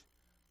words,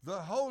 the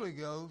Holy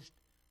Ghost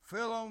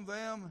fell on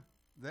them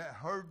that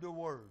heard the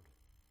word.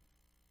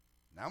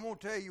 Now I'm going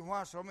to tell you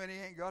why so many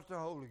ain't got the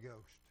Holy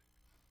Ghost.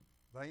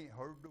 They ain't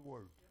heard the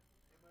word.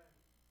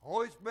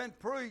 Oh, it's been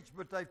preached,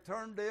 but they've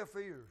turned deaf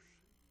ears.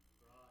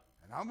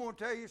 And I'm going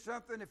to tell you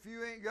something. If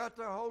you ain't got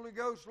the Holy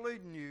Ghost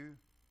leading you,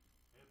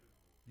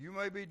 you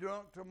may be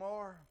drunk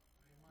tomorrow.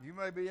 You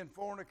may be in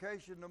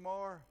fornication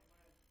tomorrow.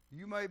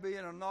 You may be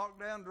in a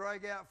knockdown,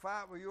 drag-out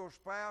fight with your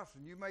spouse,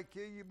 and you may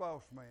kill your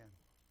boss man.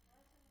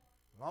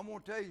 But I'm going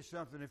to tell you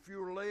something. If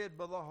you're led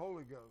by the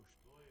Holy Ghost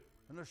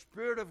and the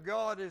Spirit of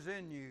God is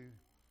in you,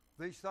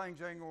 these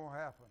things ain't going to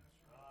happen.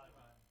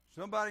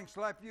 Somebody can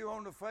slap you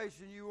on the face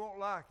and you won't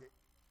like it,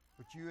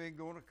 but you ain't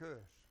going to cuss.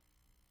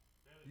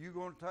 You're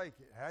going to take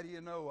it. How do you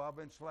know I've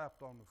been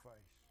slapped on the face?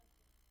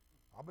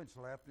 I've been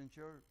slapped in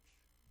church.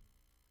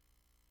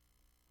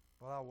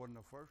 But I wasn't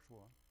the first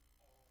one.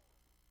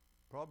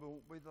 Probably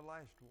won't be the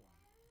last one.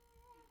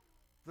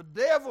 The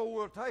devil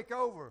will take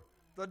over.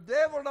 The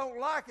devil don't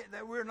like it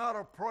that we're not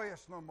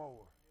oppressed no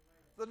more.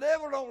 The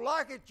devil don't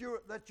like it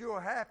that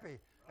you're happy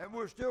and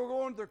we're still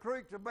going to the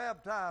creek to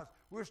baptize.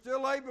 We're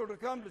still able to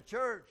come to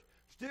church.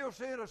 Still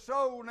seeing a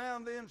soul now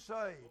and then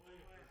saved.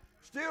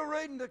 Still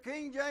reading the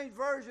King James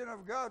Version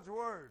of God's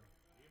Word.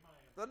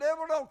 The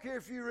devil don't care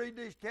if you read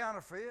these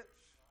counterfeits.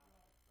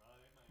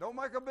 Don't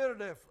make a bit of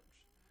difference.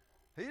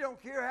 He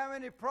don't care how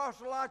many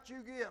proselytes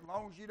you get as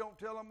long as you don't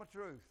tell them the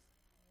truth.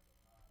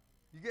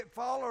 You get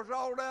followers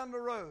all down the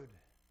road.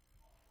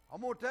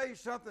 I'm going to tell you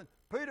something.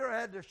 Peter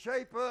had to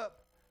shape up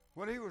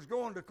when he was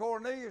going to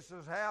Cornelius'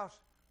 house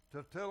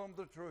to tell him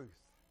the truth.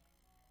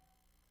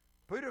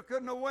 Peter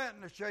couldn't have went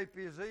in the shape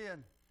he was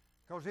in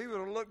because he would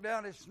have looked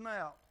down his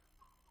snout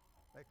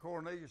at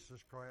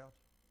Cornelius' crowd.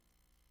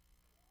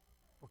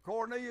 But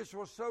Cornelius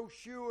was so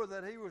sure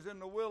that he was in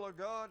the will of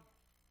God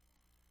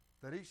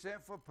that he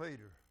sent for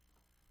Peter.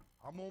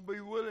 I'm going to be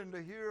willing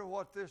to hear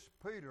what this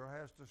Peter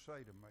has to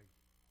say to me.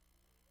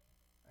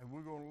 And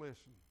we're going to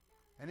listen.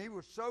 And he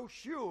was so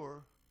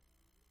sure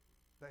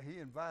that he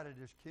invited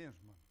his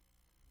kinsmen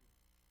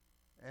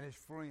and his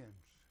friends.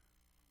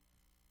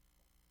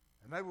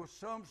 And there was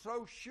some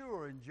so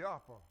sure in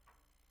Joppa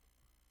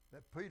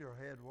that Peter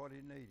had what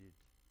he needed.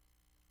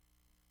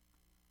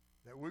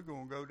 That we're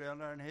going to go down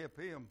there and help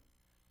him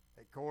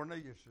at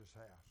Cornelius'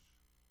 house.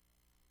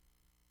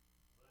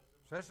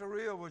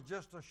 Caesarea was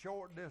just a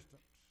short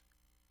distance.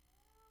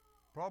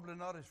 Probably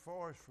not as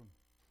far as from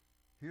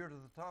here to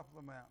the top of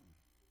the mountain.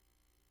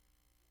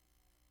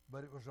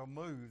 But it was a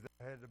move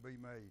that had to be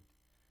made.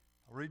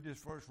 I'll read this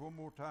verse one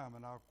more time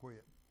and I'll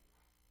quit.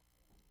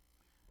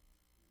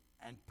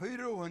 And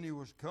Peter, when he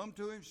was come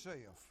to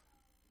himself,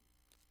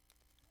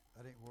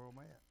 that ain't where I'm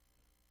at.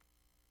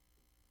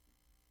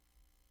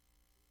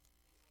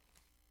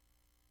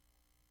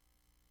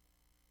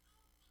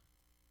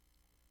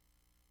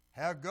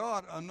 How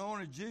God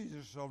anointed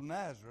Jesus of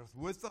Nazareth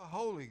with the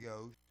Holy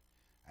Ghost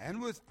and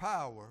with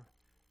power,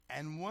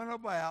 and went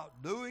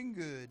about doing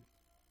good.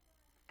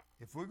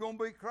 If we're going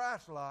to be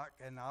Christ-like,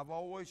 and I've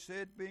always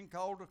said being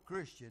called a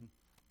Christian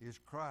is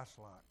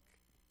Christ-like.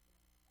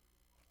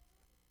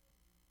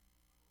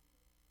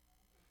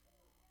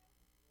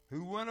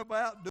 who went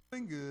about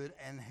doing good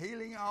and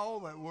healing all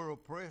that were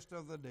oppressed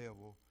of the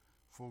devil,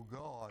 for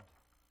God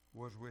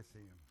was with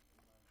him.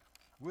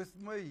 With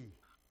me,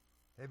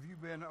 have you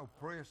been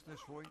oppressed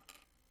this week?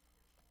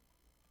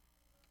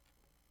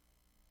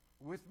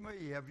 With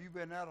me, have you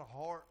been out of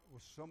heart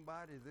with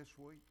somebody this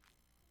week?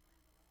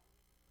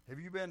 Have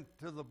you been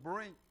to the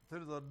brink, to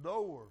the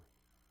door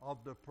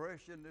of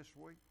depression this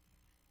week?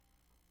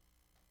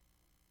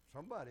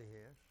 Somebody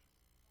has.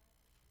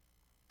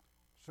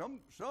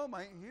 Some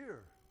ain't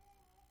here.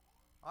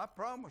 I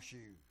promise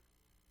you.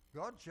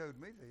 God showed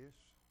me this.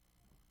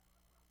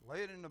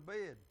 Laying in the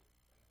bed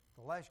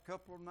the last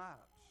couple of nights.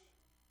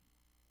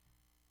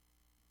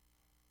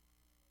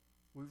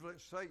 We've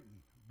let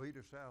Satan beat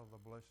us out of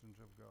the blessings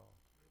of God.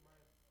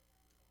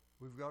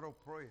 We've got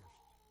oppressed.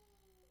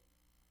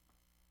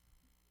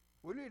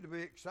 We need to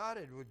be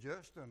excited with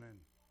Justin and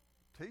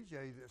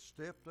TJ that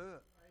stepped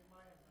up.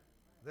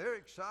 They're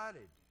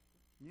excited.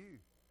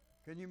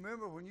 Can you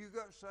remember when you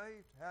got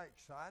saved? How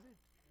excited?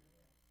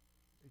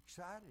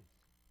 Excited.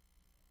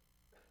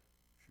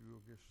 If you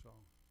will, this song.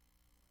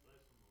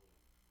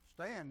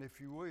 Stand if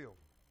you will.